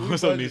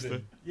What's up, budgeted.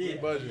 Nista? We Yeah.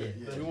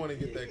 budgeted. Yeah. We want to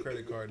get that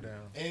credit card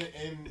down.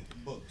 And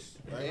books,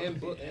 right? And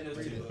book And and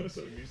those 2 reading. books.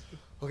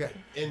 Okay,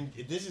 and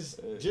this is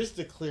just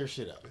to clear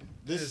shit up.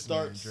 This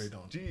starts. Man, Dre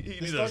don't.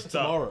 This starts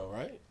tomorrow,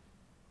 right?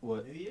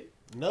 What? New Year?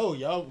 No,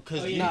 y'all,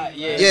 because Oh, you. yeah.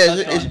 Yeah,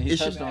 it's- he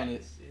it's touched just- on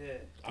it. Yeah.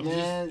 I'm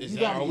Man, just. you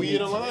Is gotta are we get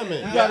in into it.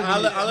 alignment? You Yeah, gotta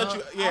I'll let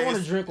you. Yeah, I wanna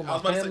it's- drink with my I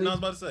was about to say. family. No, I was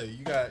about to say.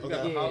 You got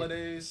Okay. the Yeah.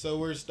 holidays. So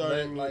we're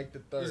starting like the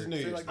third. It's New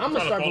Say Year's. like the I'm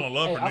gonna trying to start. fall in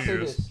love Hey, for I'll New say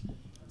Year's. this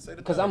Say the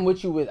because third. I'm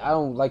with you. I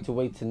don't like to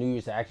wait to New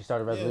Year's to actually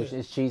start a resolution. Yeah.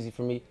 It's cheesy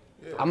for me.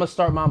 Yeah. I'm gonna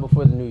start mine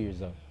before the New Year's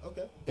though.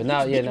 Okay. But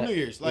now, Speaking yeah, of now- New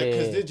Year's, like,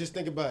 because yeah. just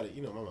think about it.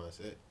 You know, my mom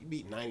said you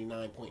beat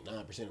 99.9%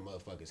 of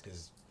motherfuckers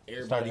because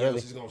everybody Started else early.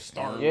 is gonna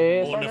start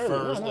Yeah, on start the early.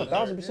 first. No, or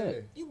third.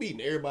 1,000%. You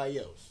beating everybody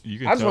else. You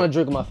can I just tell. want to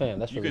drink with my fam.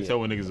 That's You really can it. tell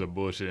when niggas are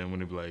bullshit and when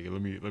they be like,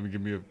 let me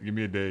give me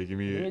a day, give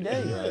me a Give me a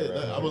day. Yeah,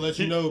 Right. I'm gonna let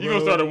you know, You bro.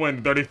 gonna start at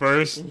when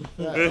 31st,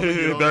 Get on it,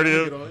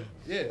 30th. get on it.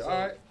 Yeah. All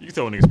right. You can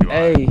tell when niggas be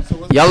lying. Hey, So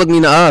what's y'all look me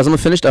in the eyes. I'm gonna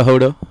finish that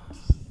hodo.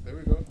 There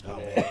we go. Oh,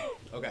 man.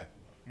 Okay.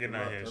 Getting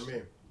out here. For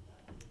me.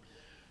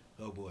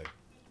 Oh boy.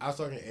 I was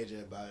talking to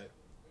AJ about it,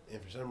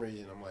 and for some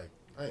reason I'm like,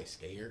 I ain't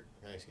scared.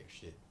 I ain't scared of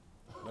shit.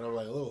 But I'm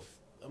like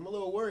I'm a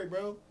little worried,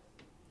 bro.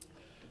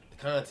 The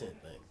content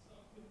thing.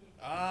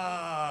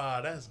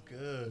 That's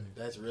good.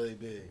 That's really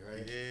big,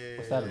 right? Yeah.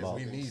 What's that about?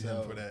 We need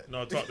So- him for that.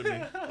 No, talk to me.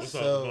 What's So-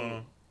 up? Going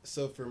on?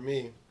 So for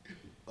me,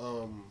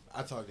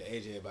 I talked to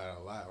AJ about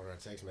it a lot on our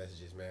text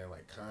messages, man.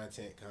 Like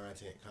content,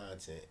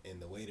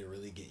 and the way to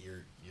really get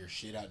your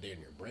shit out there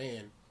and your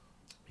brand,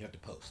 you have to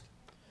post.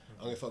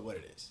 I don't give a fuck what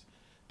it is.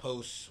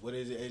 Post, what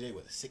is it, AJ?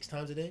 What, 6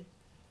 times a day?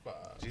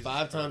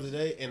 5 times a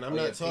day, and I'm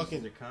not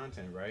talking the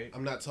content, right?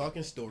 I'm not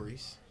talking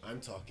stories.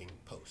 I'm talking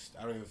post.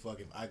 I don't give a fuck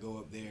if I go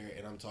up there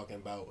and I'm talking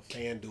about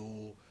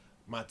FanDuel,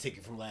 my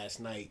ticket from last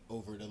night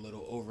over the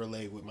little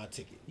overlay with my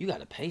ticket. You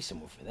gotta pay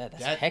someone for that.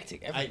 That's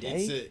hectic every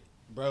day.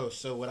 Bro,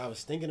 so what I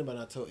was thinking about,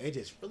 I told AJ,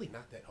 it's really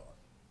not that hard.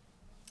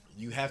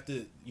 You have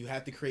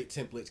to create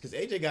templates because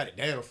AJ got it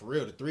down for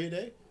real. The 3 a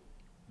day.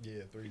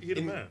 Yeah, 3. Hit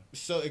a man.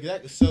 So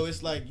exactly. So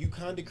it's like you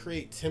kind of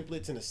create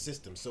templates in a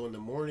system. So in the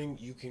morning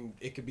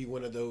it could be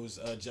one of those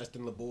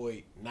Justin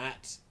LeBoy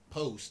not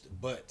post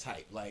but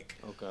type like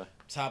Okay.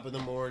 top of the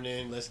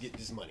morning. Let's get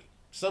this money.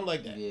 Something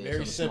like that. Yeah,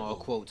 Very some simple. small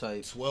quote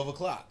type. 12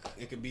 o'clock.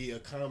 It could be a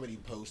comedy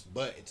post,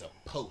 but it's a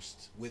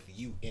post with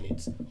you in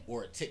it,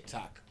 or a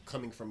TikTok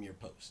coming from your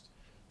post.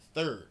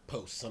 3rd,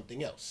 post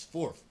something else.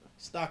 4th,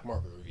 stock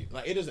market review.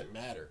 Like, it doesn't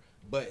matter.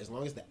 But as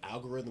long as the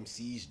algorithm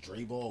sees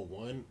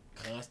Drayball1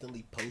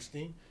 constantly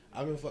posting, I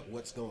don't give a fuck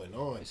what's going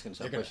on. It's going to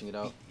start pushing it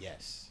out.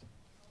 Yes.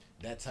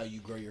 That's how you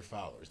grow your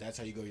followers. That's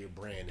how you grow your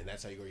brand, and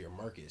that's how you grow your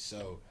market.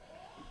 So,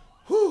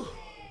 whew.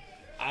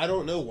 I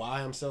don't know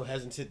why I'm so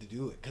hesitant to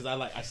do it. Because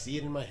I see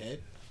it in my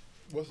head.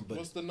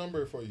 What's the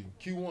number for you?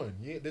 Q1.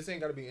 Yeah, this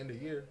ain't got to be end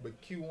of year, but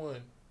Q1,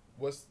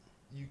 what's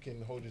you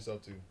can hold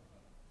yourself to?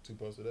 2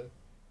 posts a day?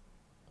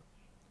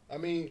 I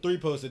mean, 3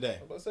 posts a day.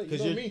 I'm about to say,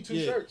 you know me,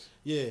 2 shirts.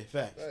 Yeah,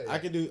 facts. Hey. I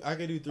could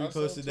do 3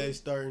 posts a day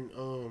starting.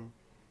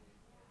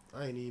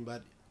 I ain't even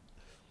about.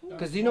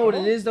 Cause you know what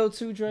it is though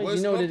too, Dre.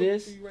 You know what it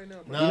is. Right now,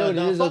 Nah, you know what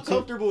it is though, too?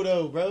 comfortable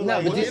though, bro. Nah,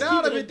 Like, but just get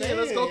out of keep it then.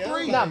 Let's go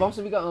 3. Nah, but I'm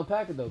saying we gotta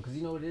unpack it though, cause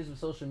you know what it is with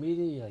social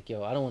media. You're like,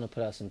 yo, I don't want to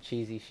put out some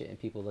cheesy shit and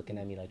people looking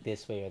at me like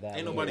this way or that.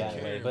 Ain't way nobody or that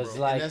way. caring, But it's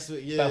bro. like, And that's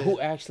what- yeah. but who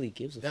actually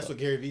gives a That's fuck? what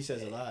Gary Vee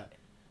says a lot.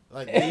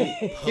 Like,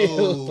 dude,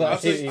 pose. I'll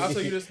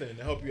tell you this then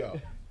to help you out.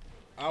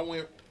 I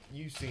went.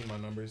 You seen my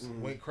numbers.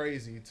 Went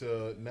crazy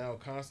to now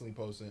constantly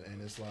posting,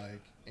 and it's like,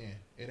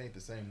 it ain't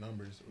the same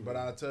numbers. But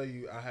I'll tell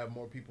you, I have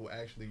more people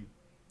actually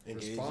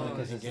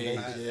respond.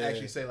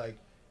 Actually say like,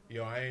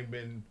 yo, I ain't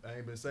been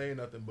saying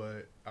nothing,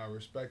 but I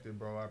respect it,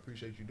 bro. I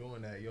appreciate you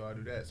doing that. Yo, I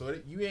do that. So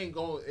it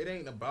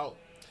ain't about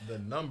the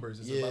numbers.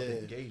 It's about the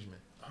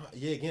engagement.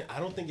 Yeah, again, I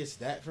don't think it's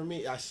that for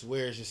me. I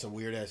swear it's just some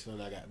weird ass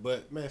feeling I got.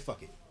 But man,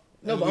 fuck it.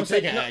 No, but I'm I'm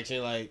saying taking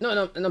action. Like,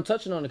 no, and I'm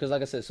touching on it because,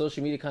 like I said,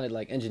 social media kind of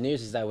like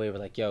engineers is that way. We're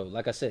like, yo,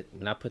 like I said,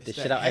 when I put this It's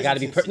shit that out, I gotta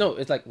be hesitancy. no.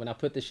 It's like when I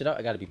put this shit out,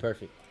 I gotta be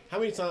perfect. how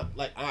many times?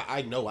 Like,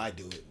 I know I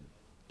do it.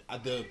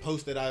 The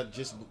post that I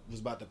just was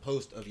about to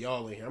post of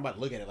y'all in here, I'm about to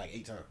look at it like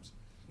 8 times.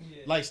 Yeah.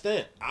 Like,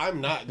 Stan, I'm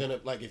not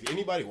gonna like if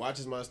anybody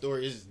watches my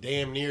story, it's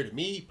damn near to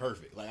me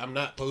perfect. Like, I'm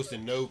not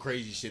posting no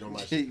crazy shit on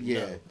my shit.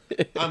 Yeah.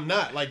 No. I'm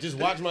not. Like, just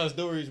watch my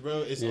stories, bro.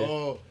 It's Yeah.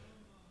 all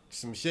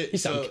some shit. He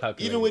sound So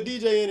calculated. even with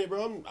DJ in it,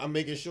 bro, I'm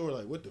making sure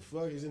like what the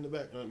fuck is in the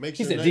back. Make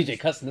He sure said nothing- DJ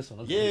cussing this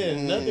one.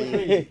 Yeah, nothing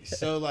crazy.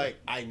 So like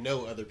I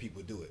know other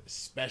people do it,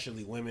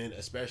 especially women,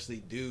 especially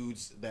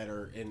dudes that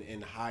are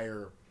in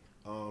higher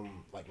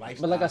like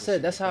lifestyle. But like I and said,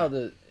 shit that's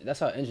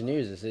like how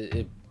engineers is.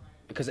 It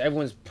because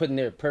everyone's putting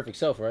their perfect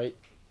self, right?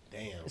 that.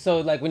 Damn. So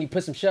like when you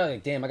put some shit out,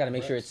 like damn, I gotta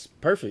make sure it's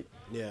perfect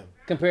Yeah.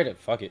 compared to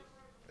fuck it.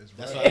 It's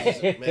That's right. what I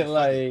just, man, fuck it.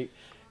 Like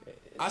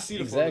I see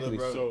the Exactly.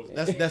 formula,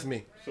 bro. So- That's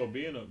me. So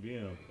being a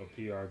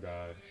PR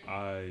guy,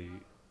 I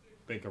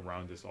think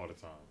around this all the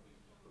time.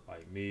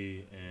 Like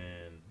me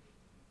and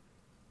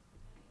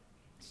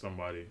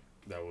somebody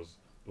that was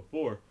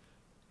before,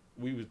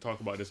 we would talk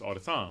about this all the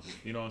time.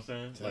 You know what I'm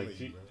saying? Tell Like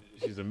me,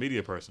 she's a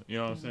media person. You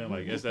know what I'm saying?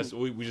 Like that's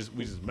we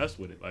just mess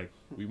with it. Like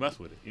we mess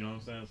with it. You know what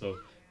I'm saying? So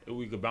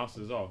we could bounce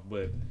this off.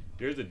 But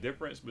there's a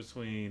difference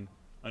between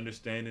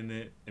understanding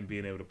it and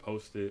being able to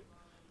post it.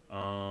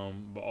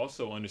 But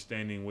also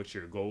understanding what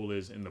your goal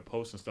is in the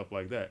post and stuff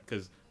like that.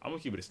 Because I'm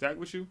gonna keep it a stack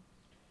with you.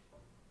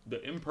 The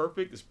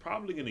imperfect is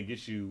probably gonna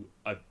get you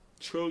a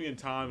trillion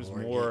times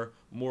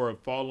more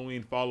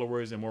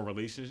followers and more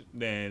relations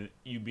than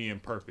you being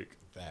perfect.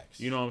 Facts.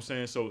 You know what I'm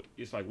saying? So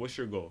it's like, what's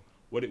your goal?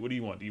 What do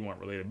you want? Do you want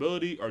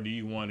relatability, or do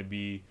you want to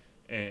be?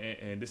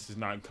 And this is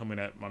not coming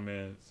at my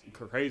man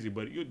crazy,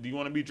 but do you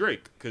want to be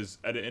Drake? Because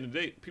at the end of the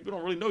day, people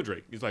don't really know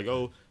Drake. It's like,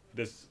 oh.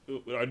 This,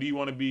 or do you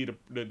want to be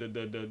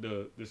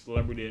the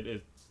celebrity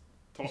that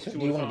talks to?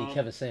 do you want to be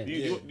Kevin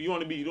Samuels? Do you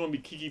want to be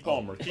Kiki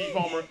Palmer? Kiki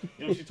Palmer,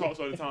 she talks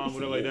all the time,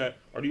 whatever like that.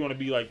 Or do you want to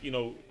be like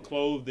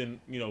clothed in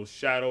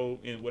shadow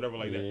and whatever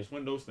like that? Yeah. It's one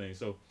of those things.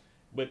 So,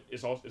 but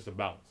it's a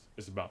balance.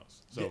 It's a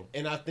balance. So Yeah,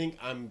 and I think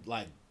I'm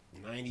like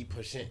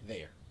 90%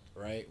 there,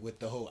 right? With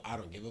the whole I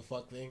don't give a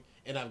fuck thing.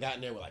 And I've gotten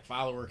there with like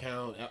follower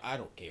count. I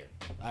don't care.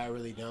 I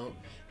really don't.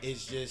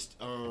 It's just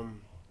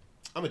I'm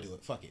gonna do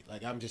it. Fuck it.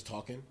 Like I'm just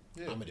talking.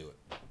 Yeah. I'm gonna do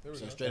it. There we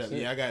So go. straight up, That's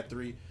it. yeah, I got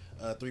three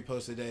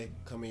posts a day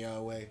coming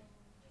y'all way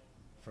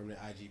from the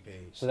IG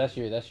page. So that's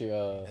your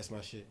That's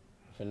my shit.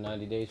 for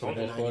 90 days for For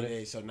the the first 90 quarter.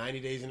 days. So 90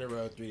 days in a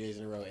row, 3 days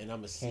in a row, and I'm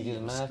gonna Can't do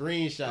the math.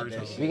 screenshot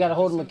that shit. We gotta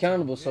hold them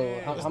accountable. So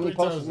Yeah, how That's many 3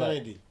 posts times is that?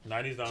 90.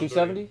 90's down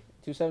 270?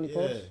 270 Yeah.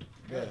 posts?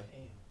 Yeah.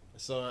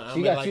 So So I'm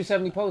you at got like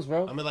 270 posts,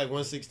 bro. I'm at like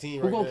 116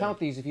 Who right gonna now. count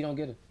these if you don't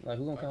get it? Like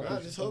who gonna count Nah,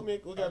 these? just hold me.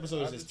 What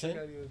episode is this? 10?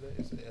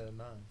 It's 9.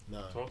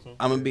 Nah. Talk to him.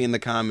 I'm gonna be in the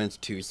comments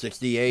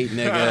 268,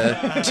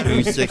 nigga.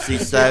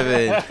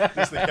 267.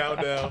 Just the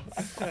countdown.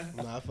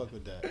 Nah, I fuck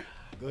with that.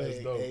 Go That's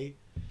ahead, dope. A.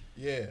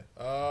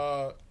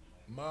 Yeah.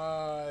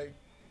 My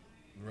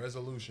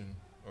resolution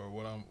or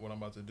what I'm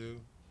about to do.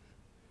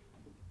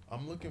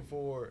 I'm looking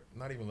for.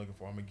 Not even looking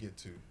for. I'm gonna get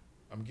 2.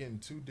 I'm getting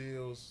 2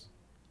 deals,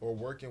 or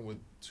working with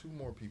 2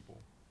 more people.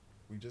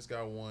 We just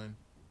got one.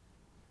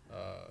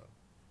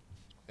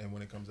 And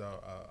when it comes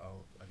out,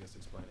 I'll I guess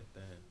explain it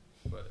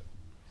then. But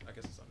I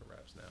guess it's under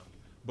wraps now.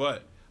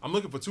 But I'm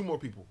looking for 2 more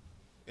people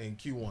in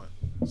Q1.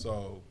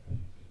 So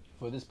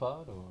For this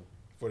pod or?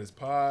 for this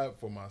pod,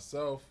 for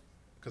myself,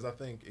 because I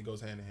think it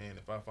goes hand in hand.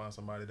 If I find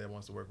somebody that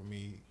wants to work with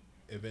me,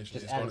 eventually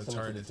Just it's going adding to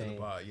someone turn to into the the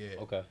team. pod. Yeah.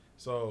 Okay.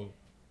 So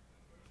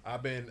I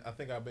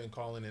think I've been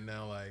calling it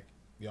now. Like,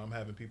 yo, I'm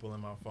having people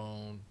in my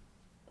phone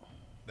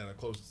that are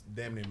close,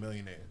 damn near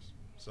millionaires.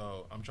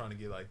 So I'm trying to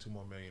get like 2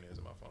 more millionaires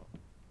in my phone.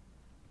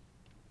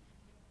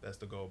 That's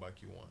the goal by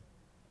Q1.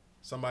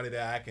 Somebody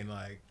that I can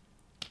like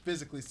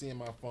physically see in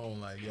my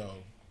phone. Like, yo,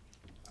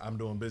 I'm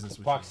doing business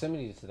with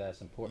Proximity to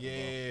that's important. you.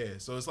 bro. Yeah.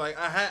 So it's like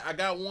I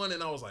got one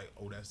and I was like,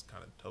 oh, that's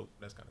kind of dope.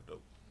 That's kind of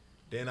dope.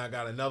 Then I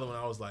got another one.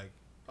 I was like,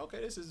 okay,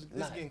 this is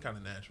Nah. getting kind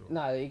of natural.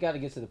 Nah, you got to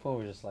get to the point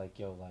where it's like,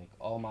 yo, like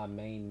all my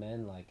main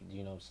men, like,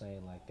 you know what I'm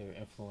saying, like they're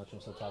influential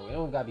in some type of way. It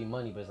don't gotta be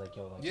money, but it's like,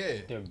 yo, like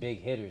Yeah. they're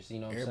big hitters. You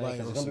know what I'm Everybody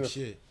saying? on Because some it's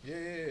gonna be.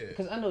 shit. Yeah.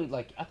 Because I know,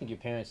 like, I think your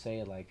parents say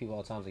it, like people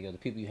all the time, like, yo, the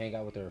people you hang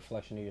out with are a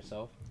reflection of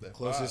yourself. That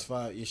Closest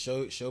vibe. 5. You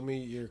show me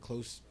your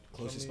closest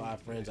me-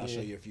 5 friends. I'll Yeah.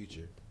 show you your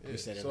future. Yeah. We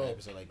said it So, in an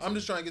episode like I'm 2.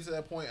 just trying to get to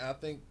that point. I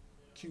think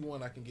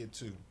Q1 I can get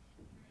 2.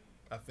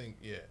 I think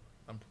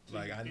I'm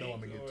like I know I'm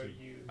gonna get 2.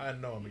 I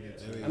know I'm gonna get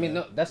 2. Yeah. I mean,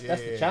 no, that's Yeah.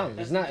 the challenge.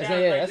 It's not. It's Yeah,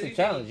 not. Yeah, right, that's so the you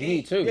challenge. You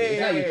need 2. Yeah,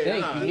 It's not you yeah,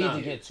 think nah, you need nah.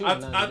 to get 2.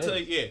 I'll tell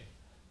you. Yeah.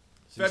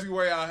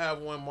 February I'll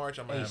have one. March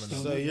I'm gonna Hey, have Stu,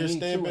 another. So you you're need 2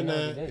 stamping in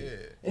 90 that.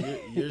 days. Yeah.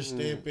 You're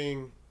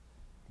stamping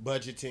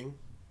budgeting,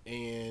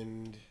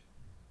 and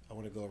I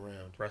want to go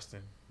around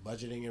Resting.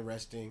 budgeting and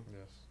resting.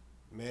 Yes.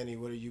 Manny,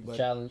 what are you budgeting?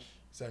 Challenge.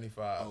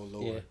 75. Oh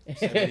Lord, Yeah.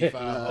 75.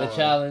 The All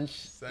challenge.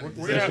 75.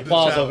 We're gonna have Mr. to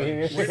Paul's challenge. over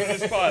here. We're in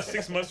this spot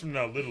 6 months from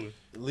now, literally.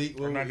 Leak,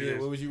 Or 90 days.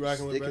 what was you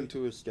rocking with? Sticking Brother?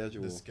 to a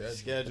schedule. The schedule.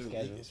 Schedule.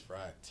 Schedule. Leak is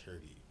fried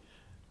turkey.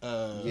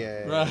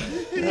 Yeah. Right.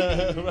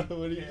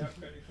 What do you? Yeah,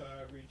 credit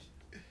card reached.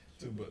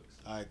 $2.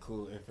 All right,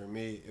 cool. And for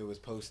me, it was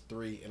post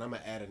 3, and I'm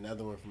gonna add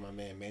another one for my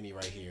man Manny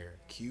right here.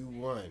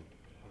 Q1.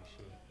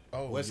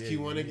 Oh, What's yeah,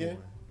 Q1 yeah, again?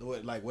 yeah.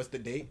 What, like, what's the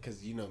date?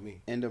 Cause you know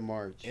me. End of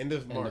March. End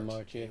of March.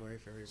 March, yeah. January,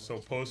 February, So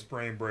March. post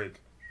spring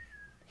break.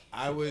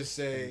 I would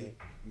say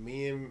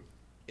me and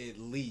at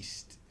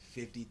least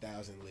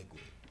 50,000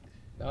 liquid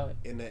All right,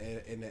 in the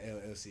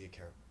LLC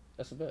account.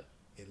 that's a bet.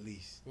 At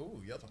least.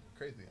 Ooh, y'all talking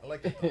crazy. I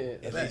like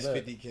it. At That's least a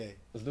bet. 50K.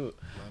 Let's do it.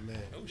 My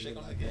man. Oh, shake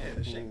on the gas.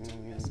 Shake too.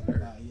 Yes, Nah,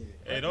 sir. yeah.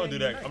 Hey, don't do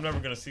that. I'm never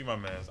gonna see my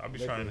mans. I'll be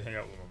Look trying at to it. hang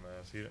out with my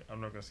mans.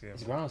 I'm not gonna see him.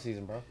 It's grind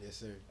season, bro. Yes,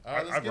 sir. All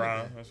right, let's I get it,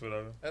 grind. man. That's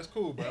whatever. That's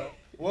cool, bro.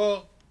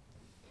 Well,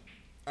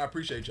 I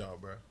appreciate y'all,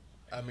 bro.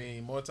 I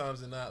mean, more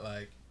times than not,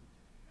 like,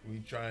 we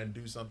try and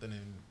do something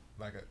and,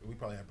 like, we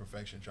probably have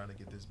perfection trying to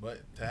get this. But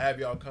to have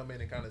y'all come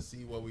in and kind of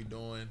see what we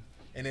doing,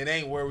 and it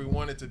ain't where we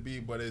want it to be,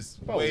 but it's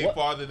Bro, way what-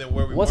 farther than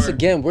where we Once were.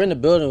 again, we're in the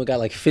building. We got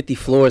like 50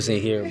 floors in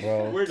here,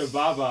 bro. We're the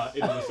Baba in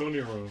the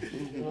Masonic room.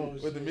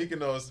 With the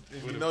Mykonos,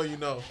 if you know, you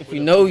know. If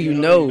you know, you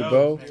know,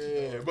 bro.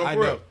 Yeah, but I for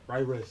know. real,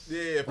 Right wrist.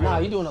 yeah, for, Nah,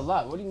 you doing a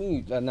lot. What do you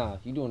mean? Nah,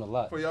 you doing a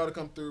lot. for y'all to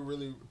come through,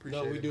 really appreciate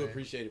it. No, we do man.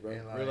 appreciate it, bro.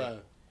 And, like, Real live.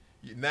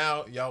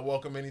 Now, y'all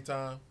welcome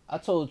anytime. I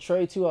told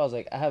Trey too. I was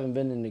like, I haven't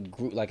been in the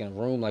group, like in a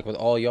room, like with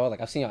all y'all.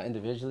 Like I've seen y'all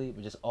individually,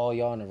 but just all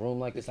y'all in a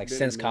room like this, like been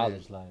since a minute.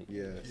 college, like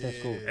Yeah. since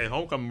school. Hey,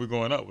 homecoming, we're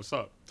going up. What's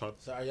up? Talk.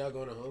 So are y'all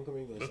going to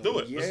homecoming? Let's do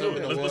it. Let's do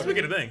it. Yeah. Let's make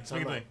it a thing. Let's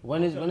make it a thing.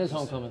 When is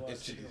homecoming?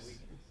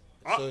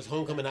 So it's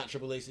homecoming, not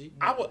Triple AC?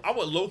 I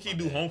would low key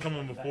do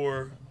homecoming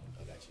before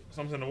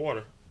something in the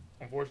water.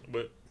 Unfortunately,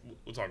 but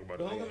we'll talk about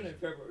The it. homecoming in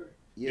February.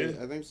 Yeah,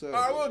 Yeah. I think so. All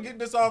right, we'll get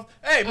this off.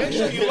 Hey, make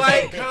sure you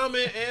like,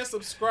 comment, and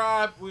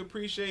subscribe. We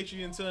appreciate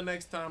you. Until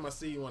next time, I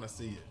see you when I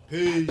see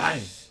you.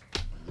 Peace.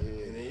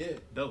 Yeah. Yeah.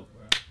 Dope.